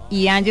Stewart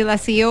y Angela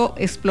Sio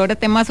explora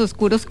temas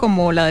oscuros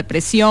como la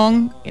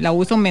depresión, el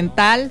abuso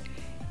mental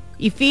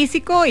y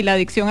físico y la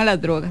adicción a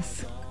las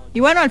drogas. Y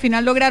bueno, al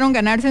final lograron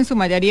ganarse en su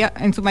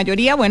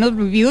mayoría buenos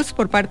reviews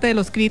por parte de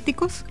los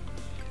críticos.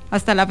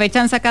 Hasta la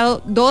fecha han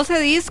sacado 12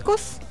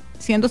 discos,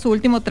 siendo su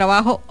último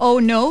trabajo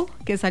Oh No,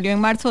 que salió en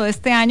marzo de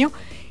este año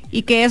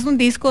y que es un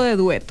disco de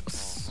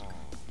duetos.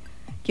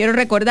 Quiero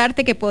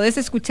recordarte que podés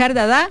escuchar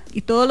Dadá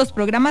y todos los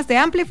programas de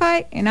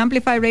Amplify en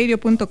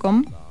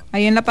amplifyradio.com.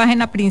 Ahí en la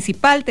página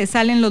principal te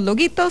salen los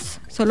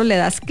loguitos, solo le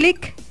das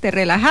clic, te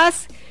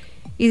relajas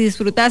y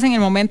disfrutas en el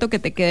momento que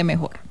te quede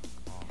mejor.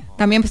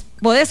 También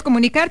podés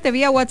comunicarte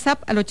vía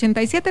WhatsApp al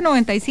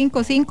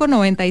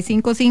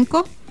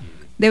 87-955-955.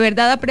 De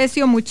verdad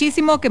aprecio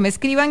muchísimo que me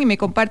escriban y me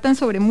compartan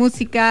sobre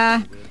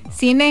música,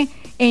 cine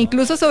e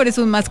incluso sobre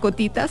sus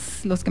mascotitas.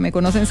 Los que me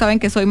conocen saben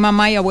que soy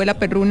mamá y abuela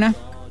perruna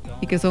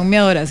y que son mi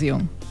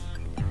adoración.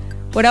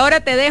 Por ahora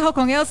te dejo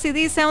con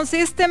LCD Sound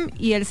System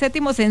y el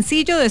 7º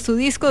sencillo de su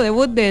disco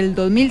debut del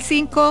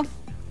 2005,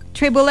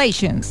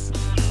 Tribulations.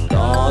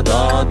 Da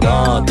da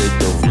da de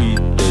to free,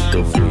 de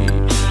to free.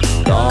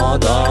 Da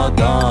da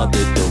da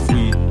de to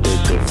free, de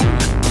to free.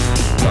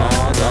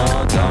 Da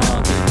da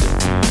da de to free.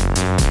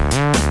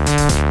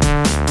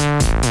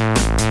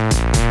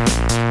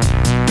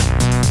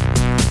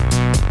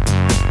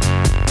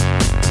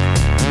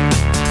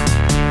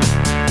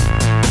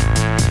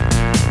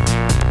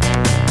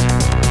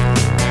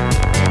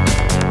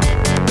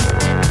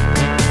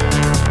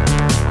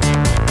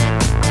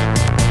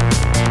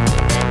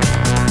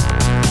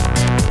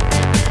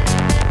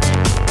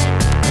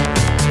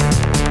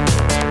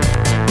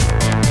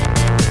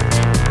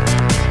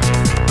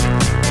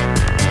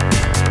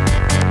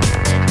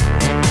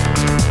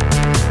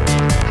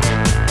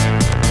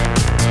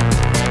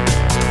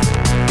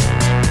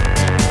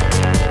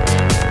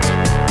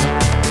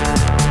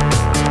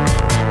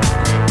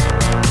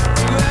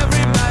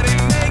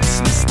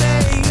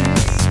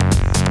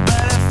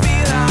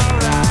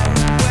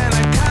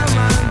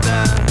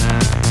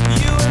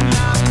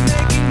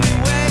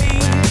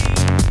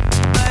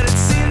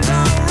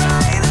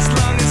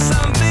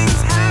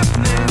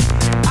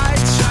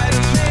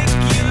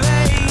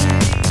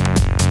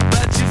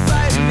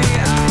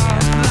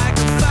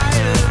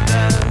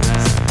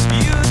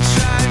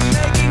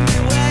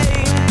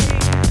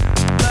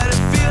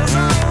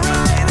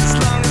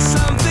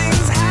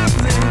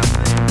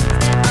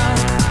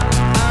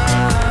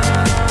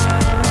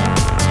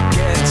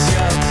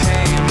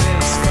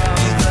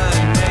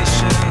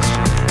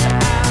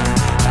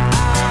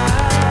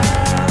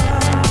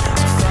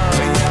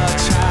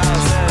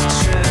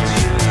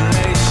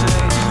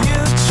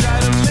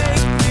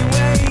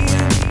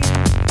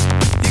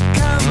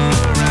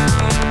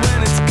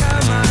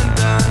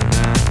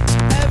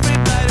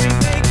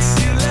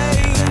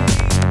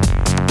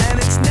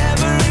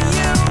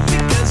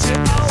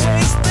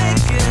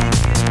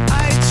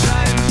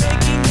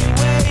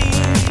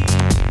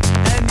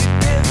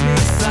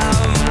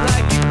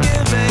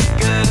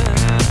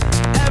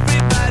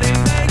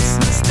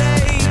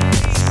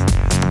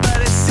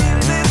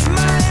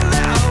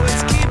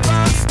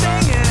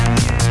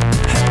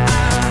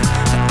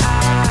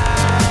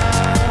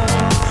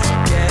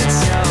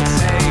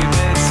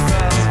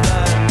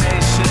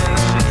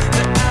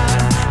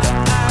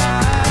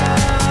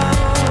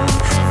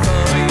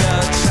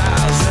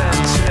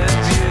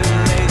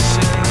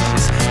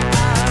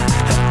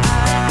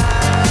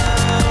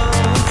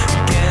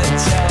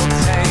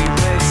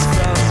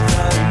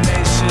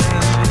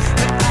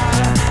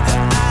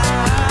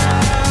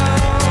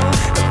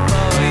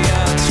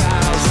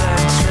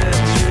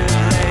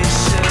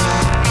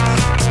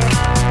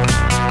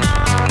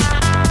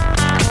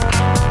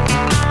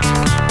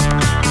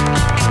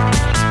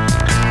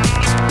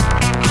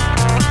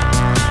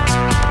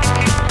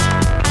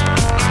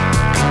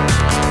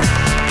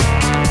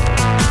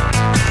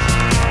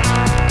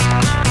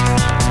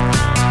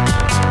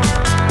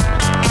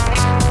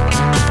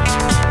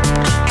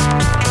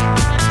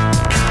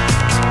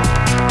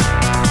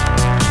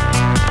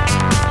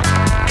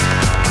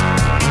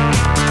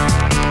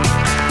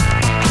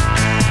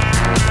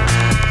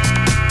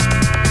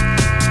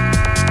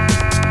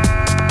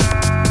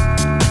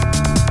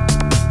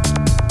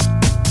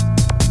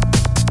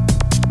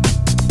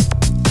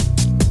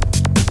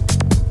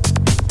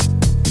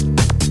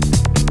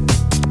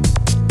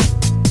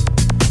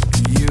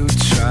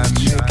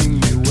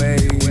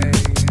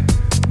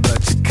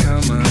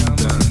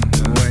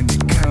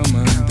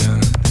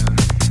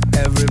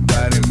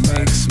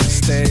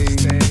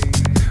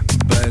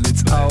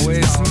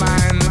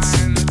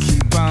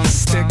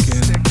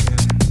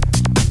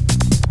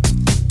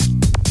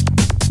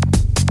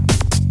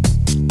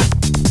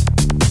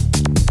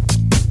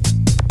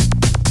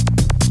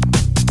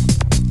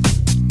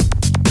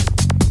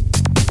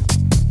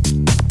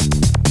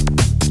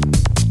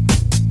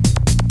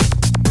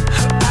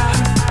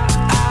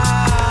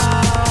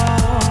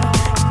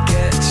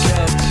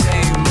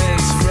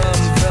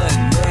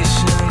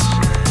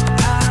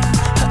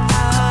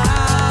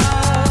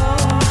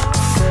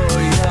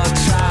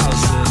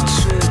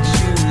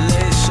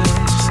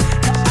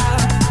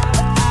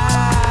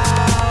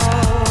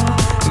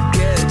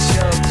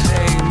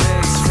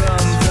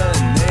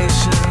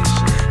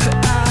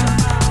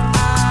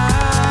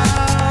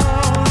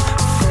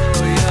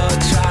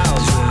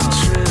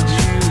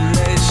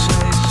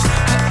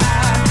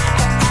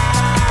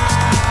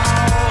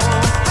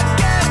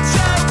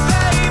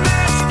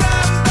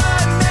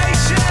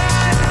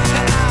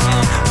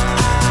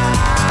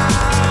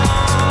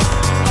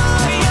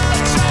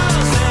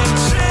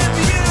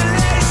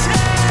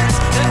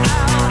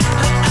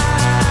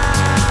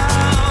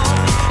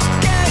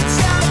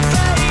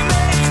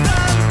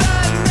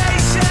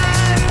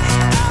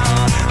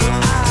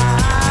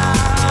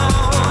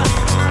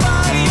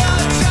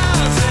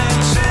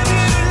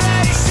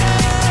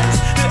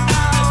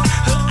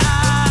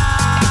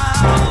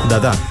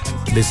 Dadá,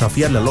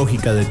 desafiar la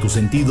lógica de tus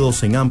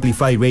sentidos en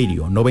Amplify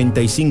Radio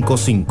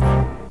 955.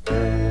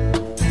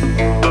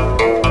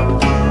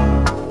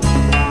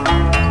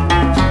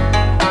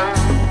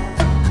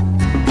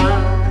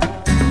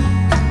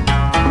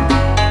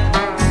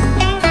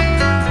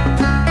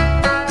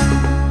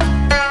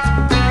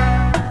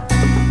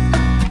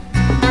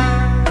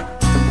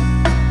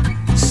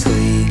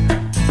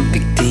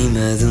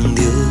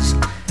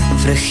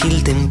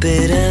 Frágil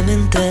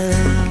temperamental,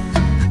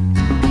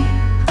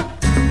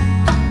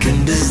 que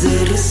en vez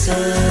de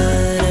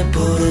rezar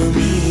por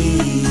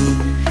mí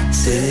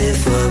se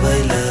fue a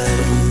bailar,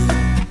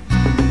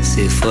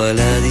 se fue a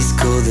la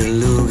disco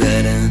del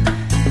lugar,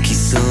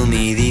 quiso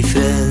mi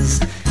disfraz,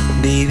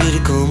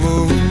 vivir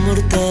como un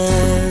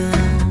mortal.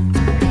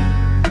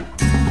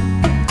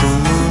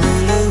 Como no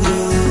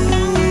logró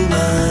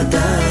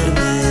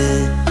matarme,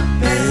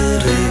 me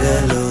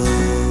regaló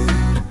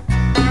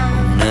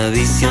una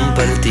visión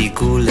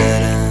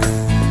particular.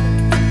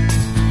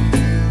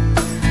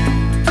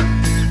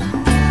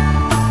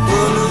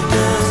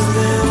 Volutas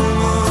de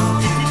humo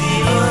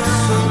fugitivas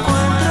se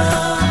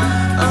encuentran.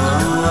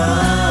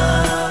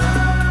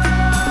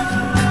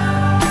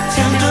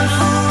 Siento el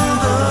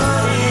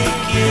fulgor y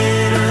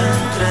quiero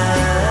entrar.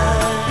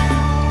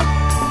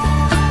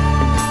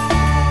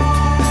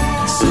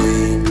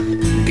 Soy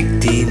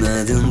víctima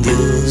de un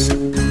dios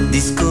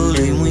díscolo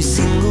y muy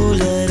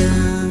singular,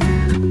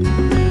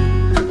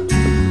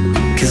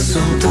 que su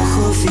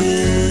antojo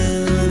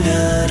fiel me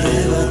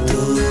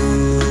arrebató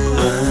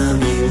a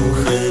mi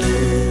mujer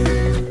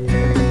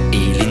y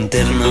le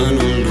internó en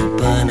un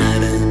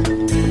lupanar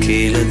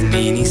que él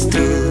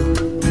administró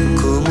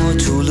como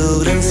chulo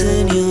gran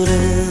señor,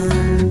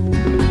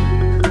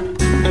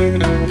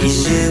 y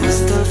llegó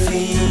hasta el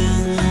fin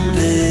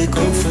de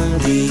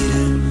confundir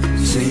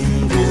su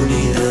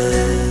impunidad.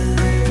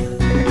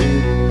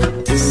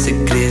 Se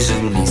creyó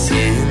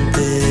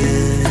omnisciente.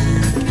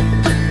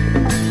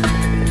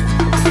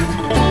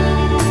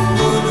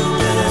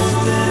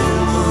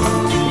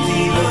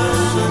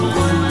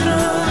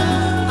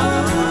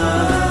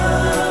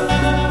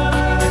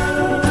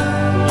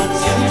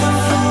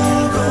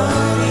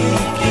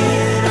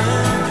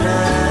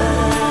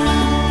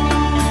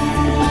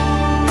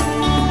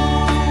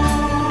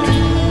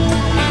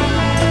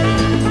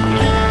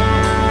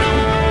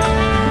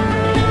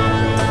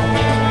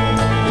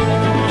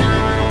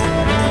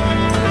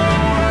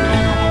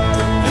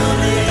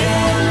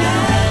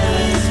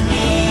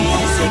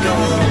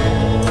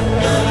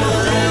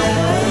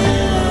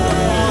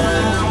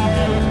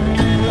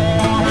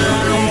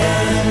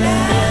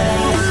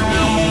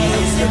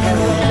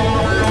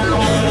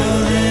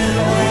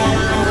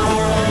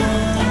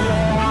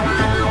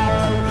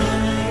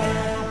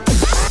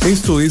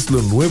 Esto es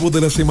lo nuevo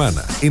de la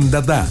semana en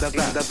Dadá.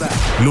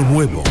 Lo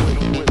nuevo.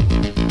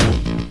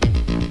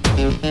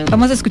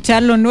 Vamos a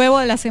escuchar lo nuevo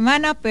de la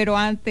semana, pero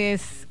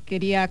antes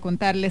quería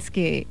contarles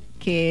que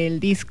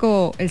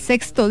el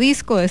sexto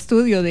disco de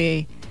estudio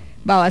de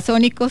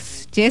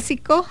Babasónicos,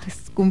 Jessico,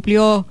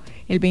 cumplió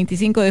el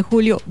 25 de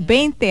julio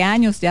 20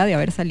 años ya de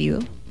haber salido.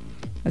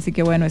 Así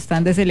que bueno,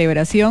 están de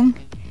celebración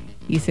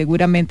y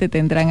seguramente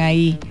tendrán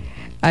ahí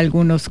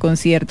algunos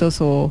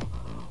conciertos o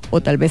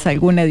tal vez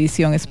alguna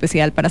edición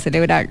especial para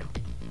celebrarlo.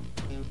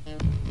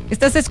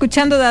 Estás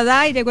escuchando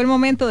Dadá y llegó el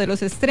momento de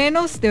los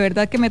estrenos. De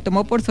verdad que me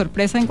tomó por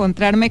sorpresa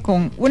encontrarme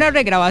con una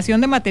regrabación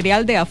de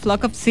material de A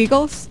Flock of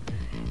Seagulls,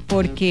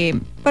 porque,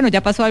 bueno,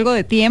 ya pasó algo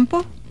de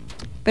tiempo,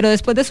 pero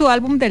después de su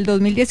álbum del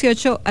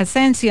 2018,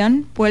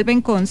 Ascension,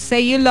 vuelven con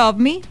Say You Love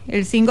Me,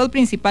 el single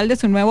principal de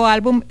su nuevo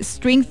álbum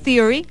String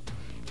Theory,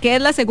 que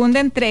es la segunda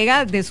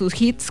entrega de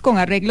sus hits con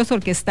arreglos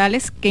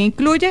orquestales, que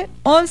incluye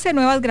 11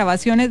 nuevas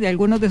grabaciones de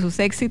algunos de sus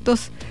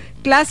éxitos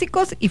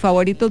clásicos y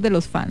favoritos de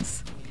los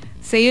fans.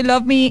 Say You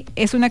Love Me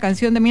es una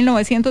canción de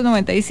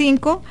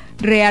 1995,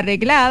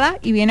 rearreglada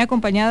y viene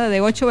acompañada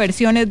de 8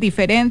 versiones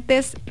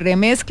diferentes,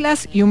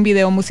 remezclas y un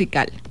video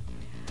musical.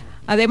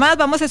 Además,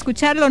 vamos a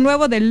escuchar lo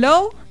nuevo de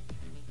Low,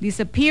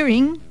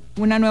 Disappearing,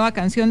 una nueva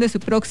canción de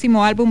su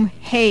próximo álbum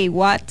Hey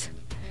What.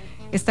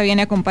 Esta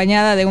viene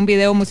acompañada de un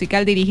video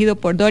musical dirigido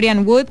por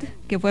Dorian Wood,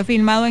 que fue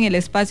filmado en el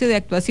espacio de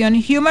actuación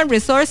Human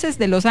Resources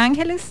de Los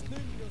Ángeles.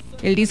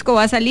 El disco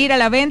va a salir a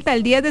la venta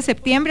el 10 de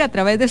septiembre a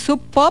través de Sub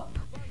Pop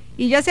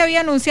y ya se había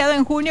anunciado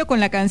en junio con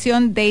la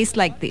canción Days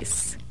Like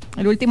This.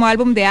 El último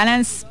álbum de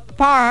Alan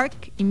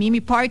Spark y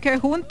Mimi Parker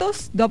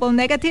juntos, Double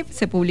Negative,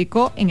 se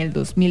publicó en el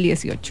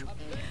 2018.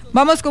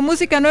 Vamos con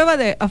música nueva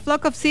de A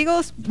Flock of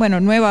Seagulls, bueno,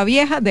 nueva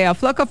vieja de A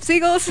Flock of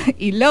Seagulls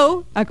y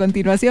Low a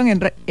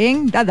continuación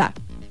en Dadá.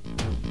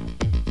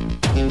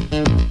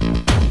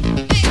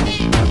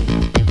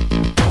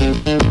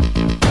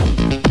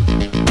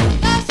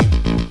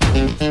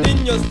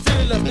 Niños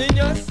y las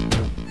niñas.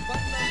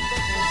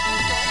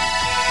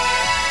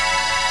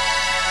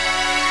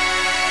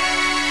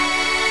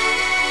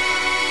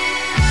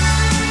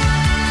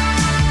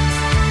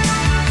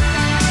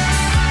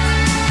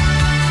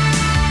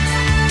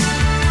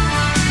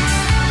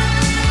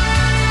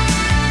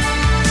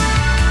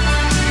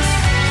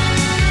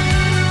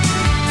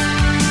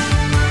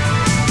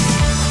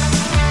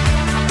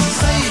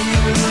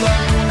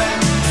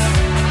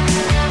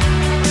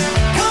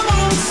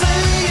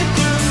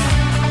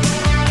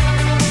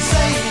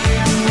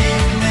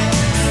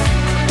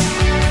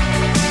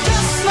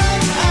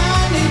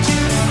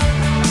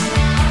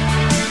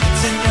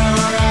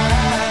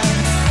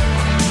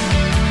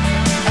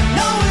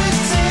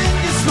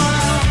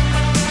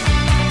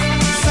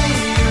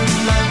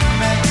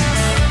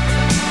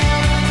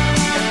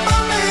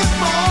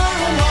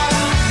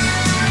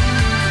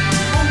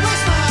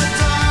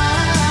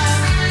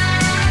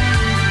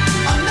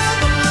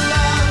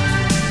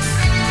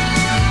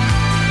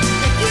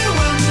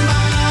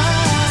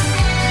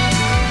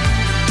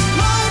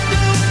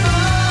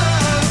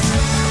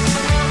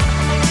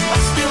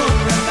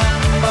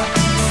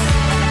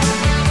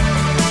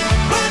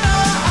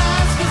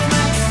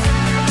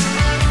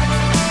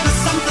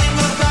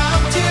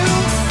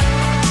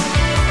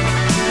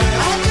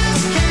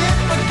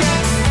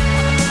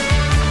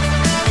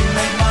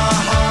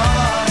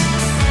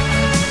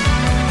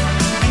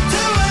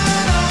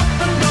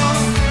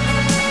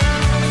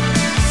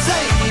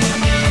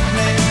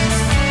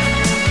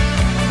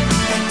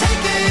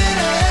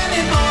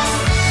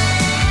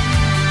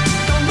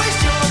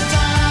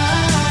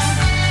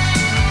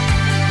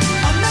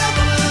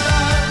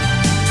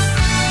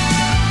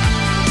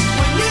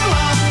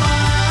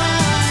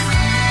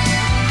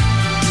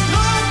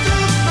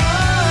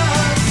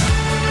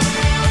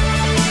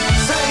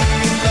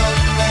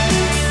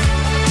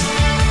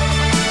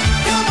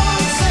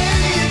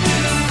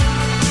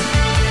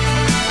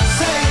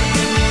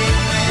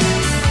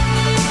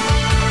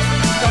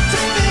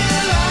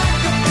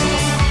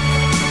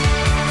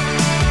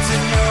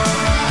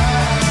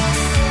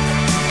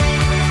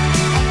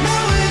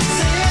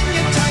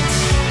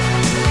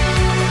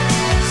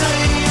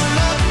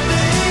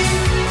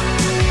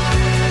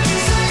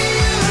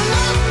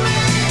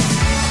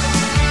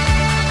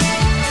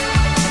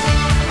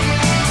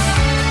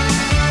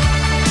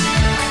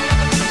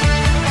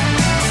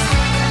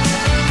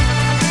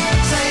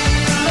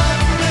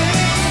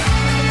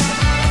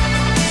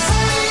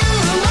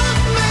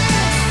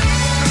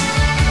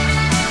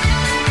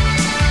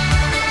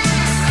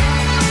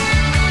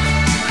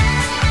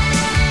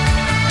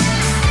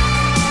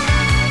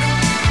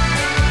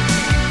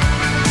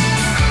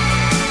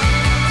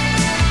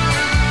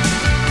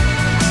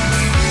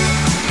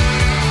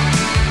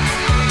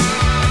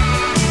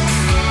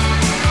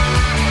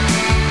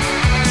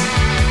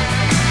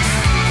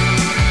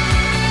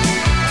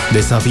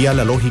 Desafía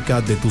la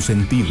lógica de tus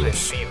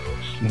sentidos.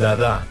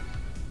 Dadá.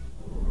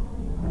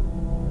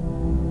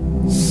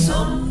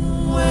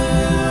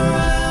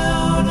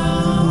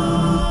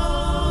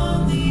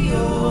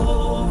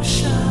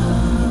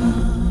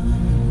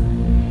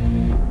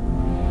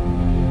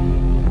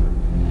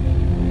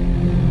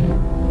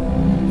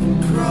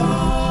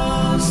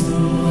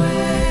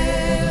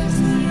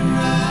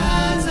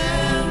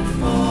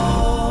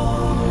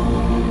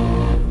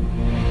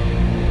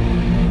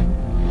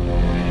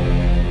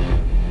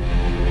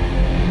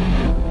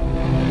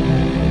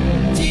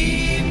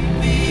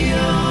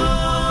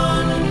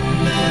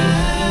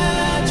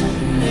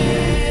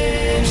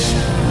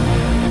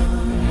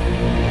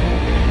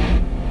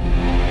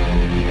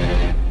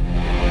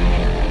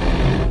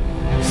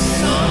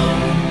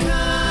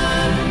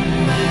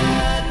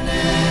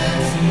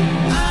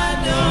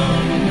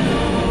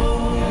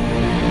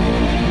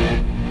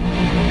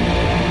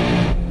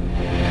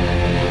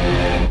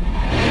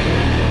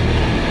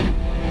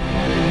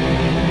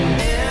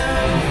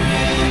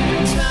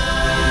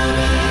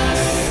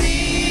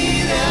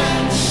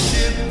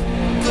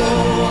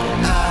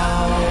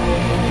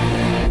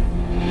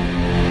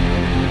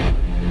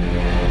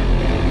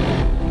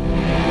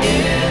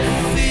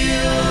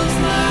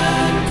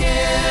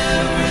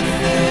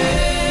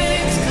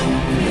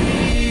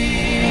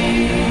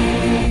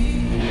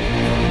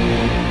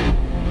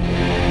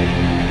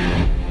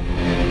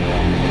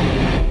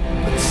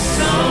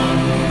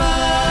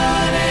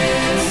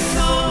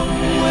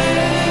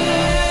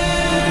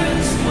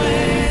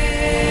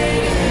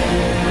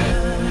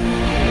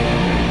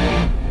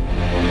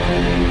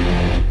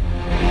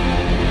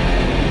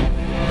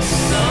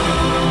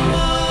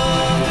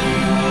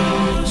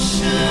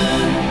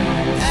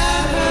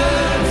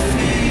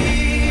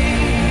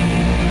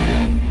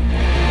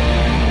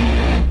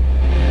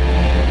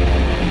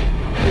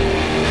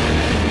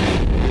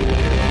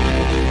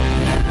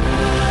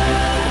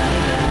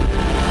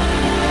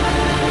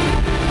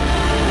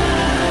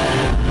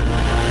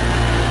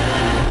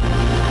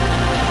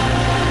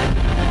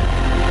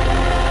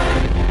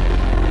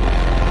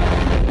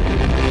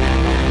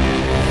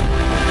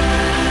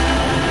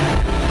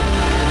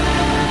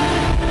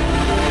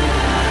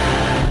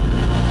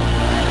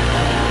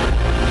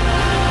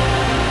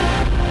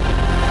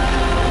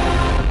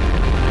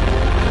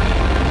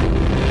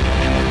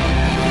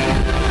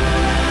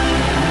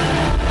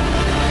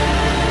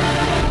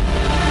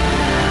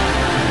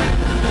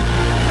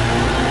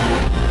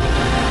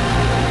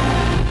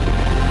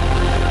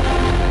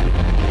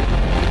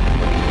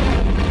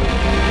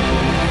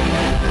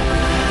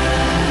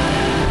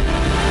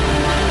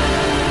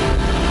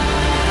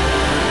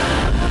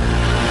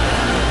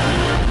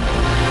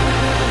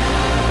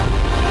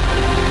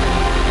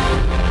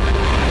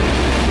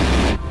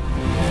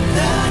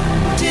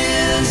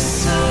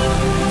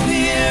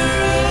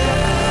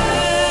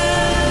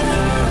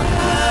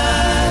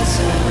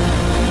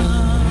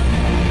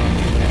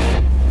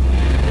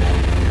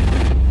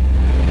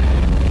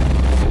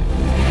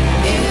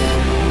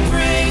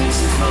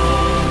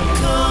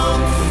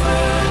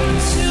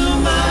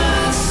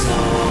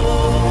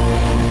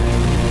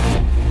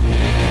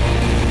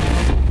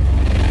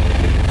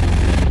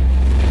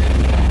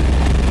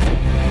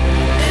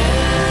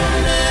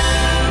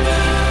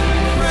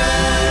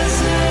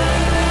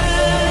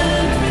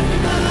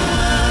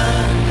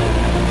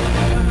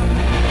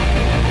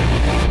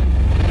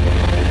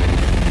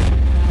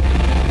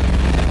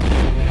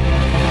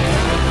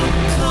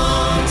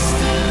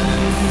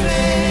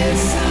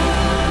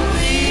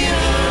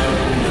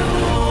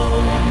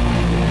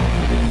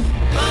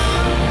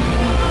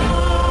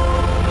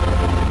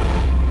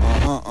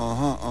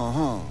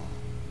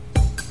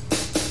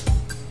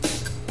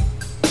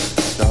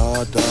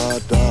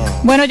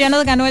 Bueno, ya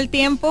nos ganó el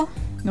tiempo,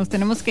 nos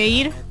tenemos que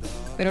ir,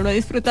 pero lo he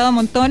disfrutado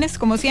montones,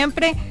 como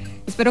siempre.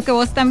 Espero que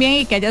vos también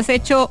y que hayas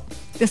hecho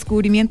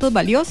descubrimientos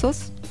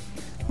valiosos.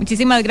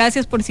 Muchísimas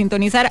gracias por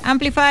sintonizar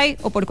Amplify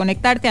o por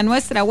conectarte a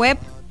nuestra web.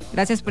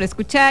 Gracias por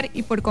escuchar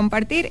y por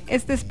compartir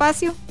este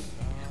espacio.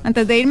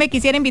 Antes de irme,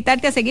 quisiera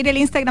invitarte a seguir el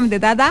Instagram de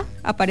Dadá.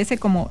 Aparece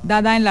como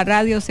Dadá en la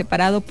radio,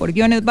 separado por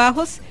guiones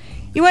bajos.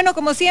 Y bueno,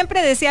 como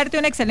siempre, desearte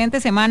una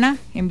excelente semana,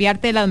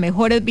 enviarte las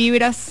mejores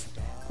vibras.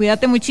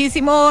 Cuídate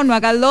muchísimo, no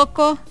hagas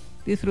loco,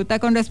 disfruta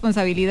con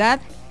responsabilidad.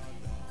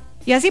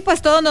 Y así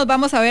pues todos nos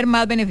vamos a ver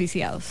más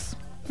beneficiados.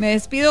 Me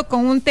despido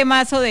con un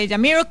temazo de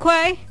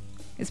Jamiroquai,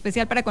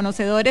 especial para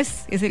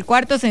conocedores. Es el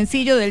cuarto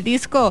sencillo del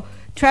disco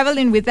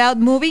Traveling Without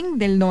Moving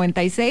del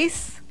 96.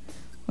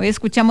 Hoy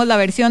escuchamos la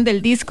versión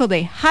del disco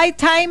de High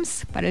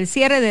Times para el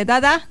cierre de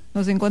Dadá.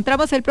 Nos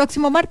encontramos el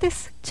próximo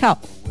martes. Chao.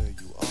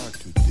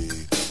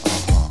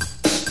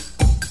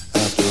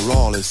 After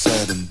all is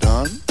said and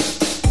done,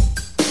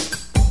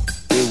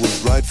 it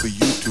was right for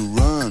you to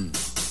run.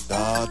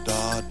 Da,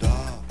 da, da.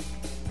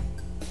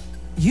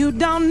 You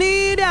don't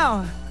need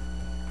a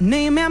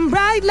name and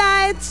bright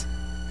lights.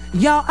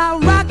 You're a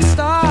rock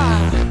star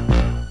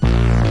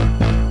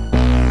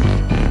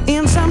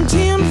in some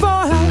tin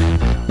foil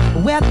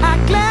with a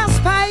glass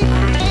pipe.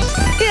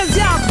 Is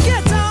your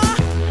guitar?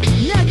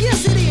 Yeah,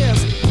 yes it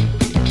is.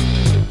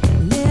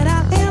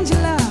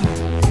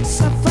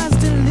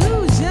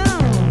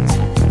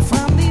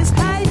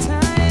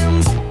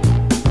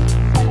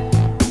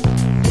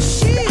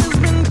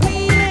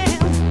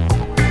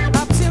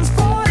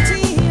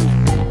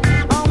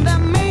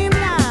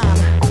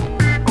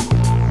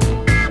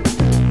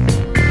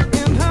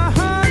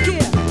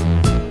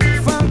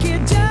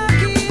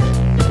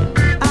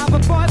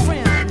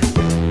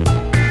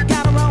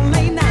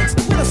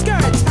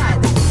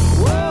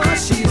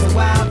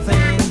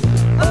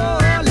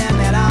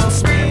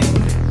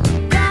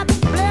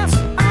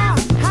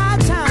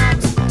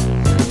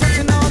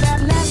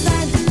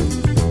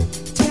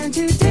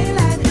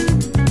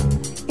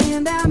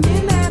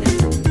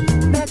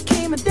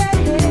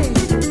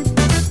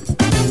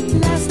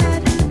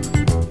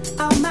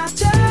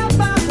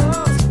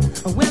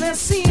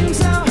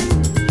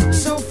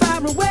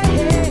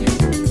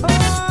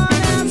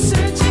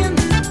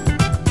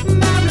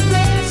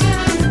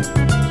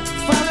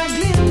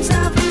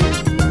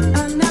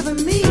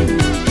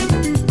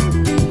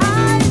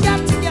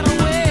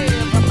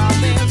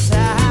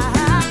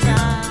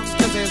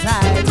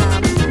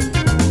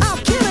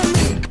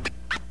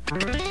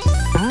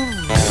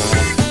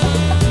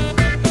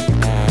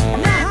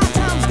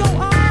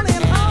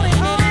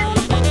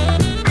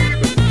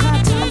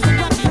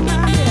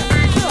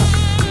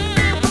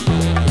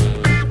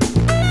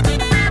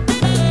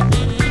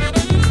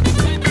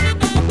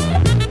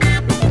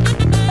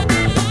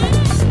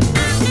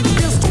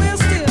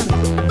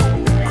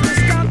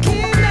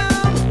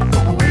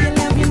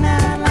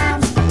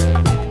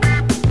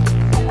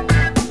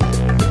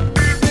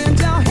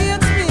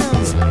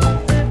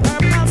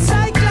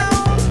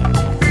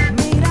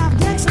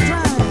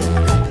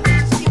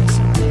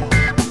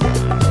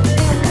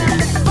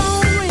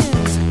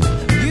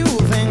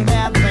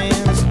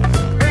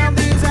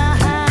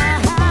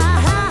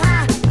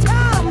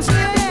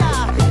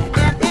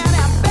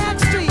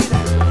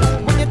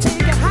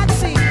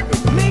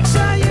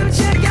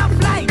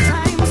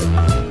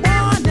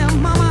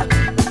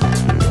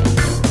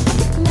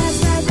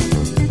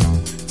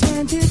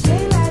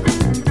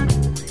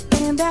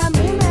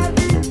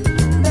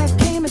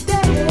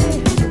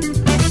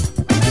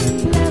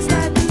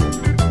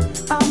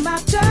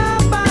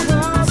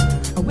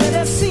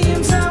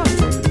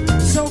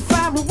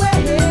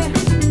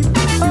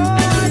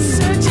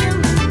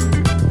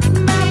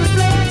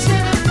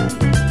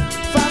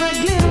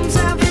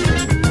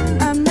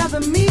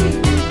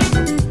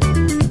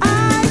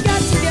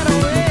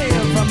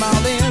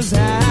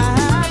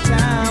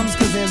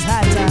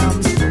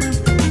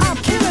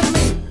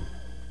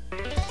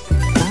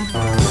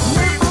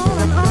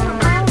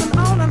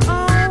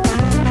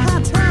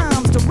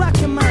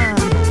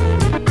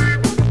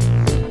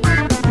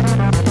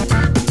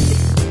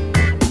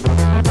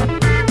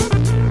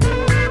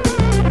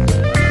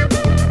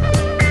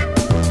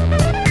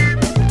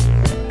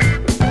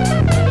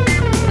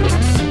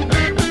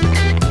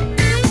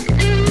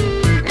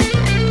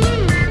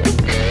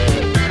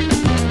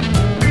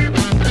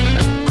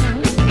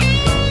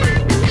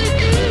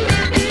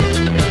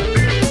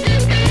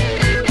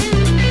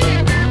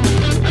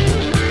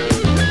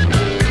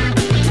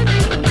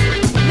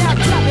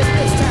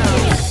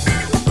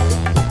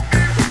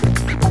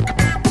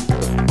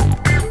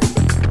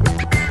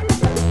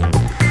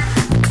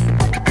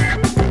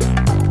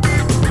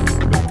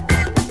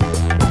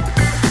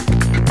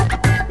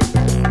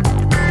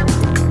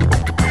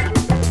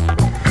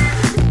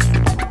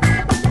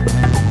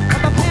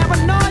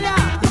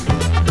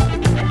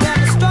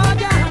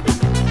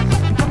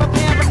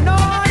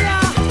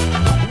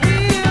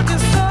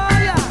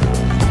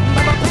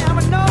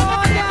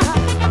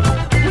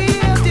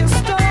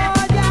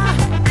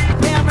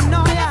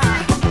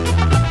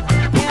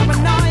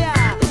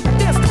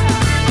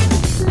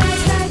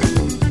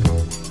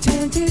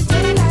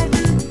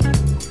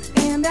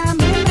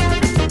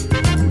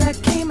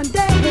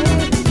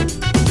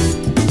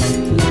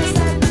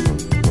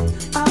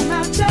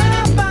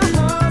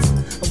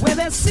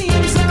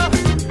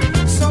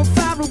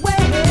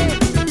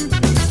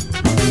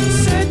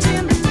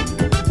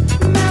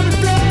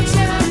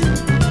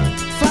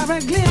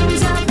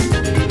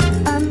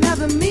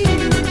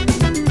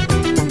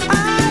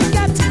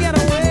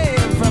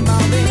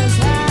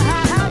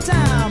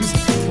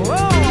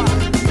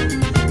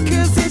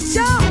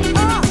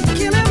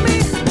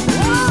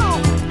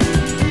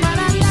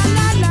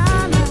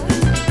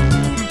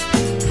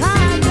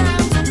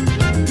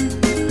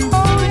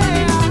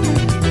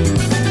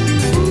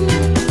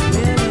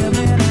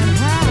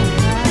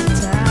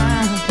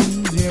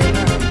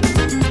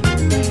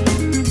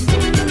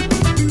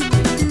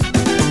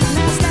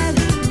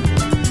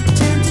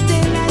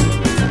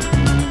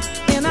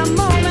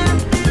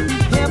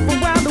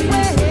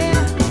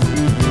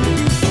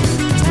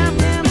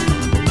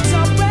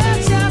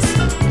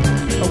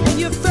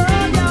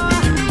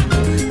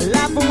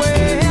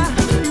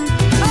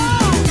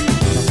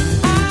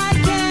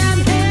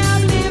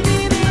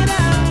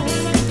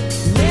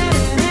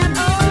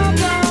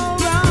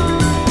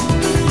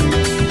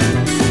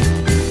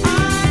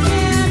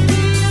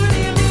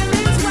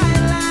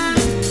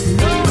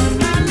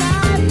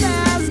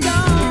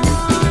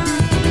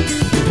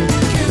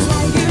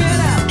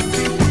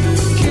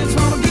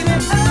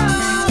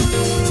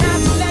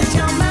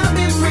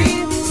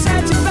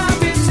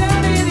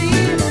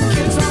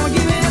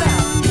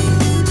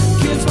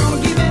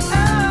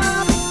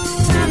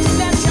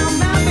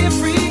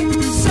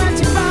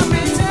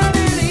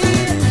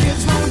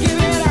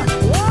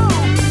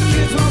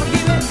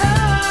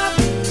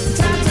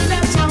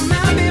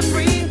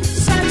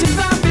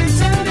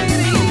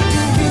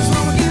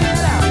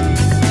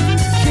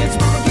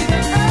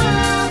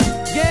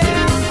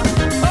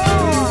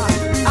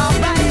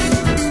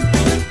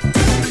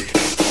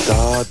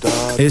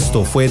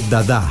 Esto fue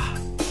Dadá.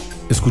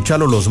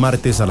 Escúchalo los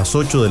martes a las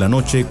 8 de la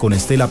noche con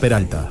Estela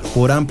Peralta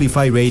por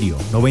Amplify Radio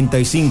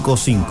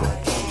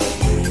 95.5.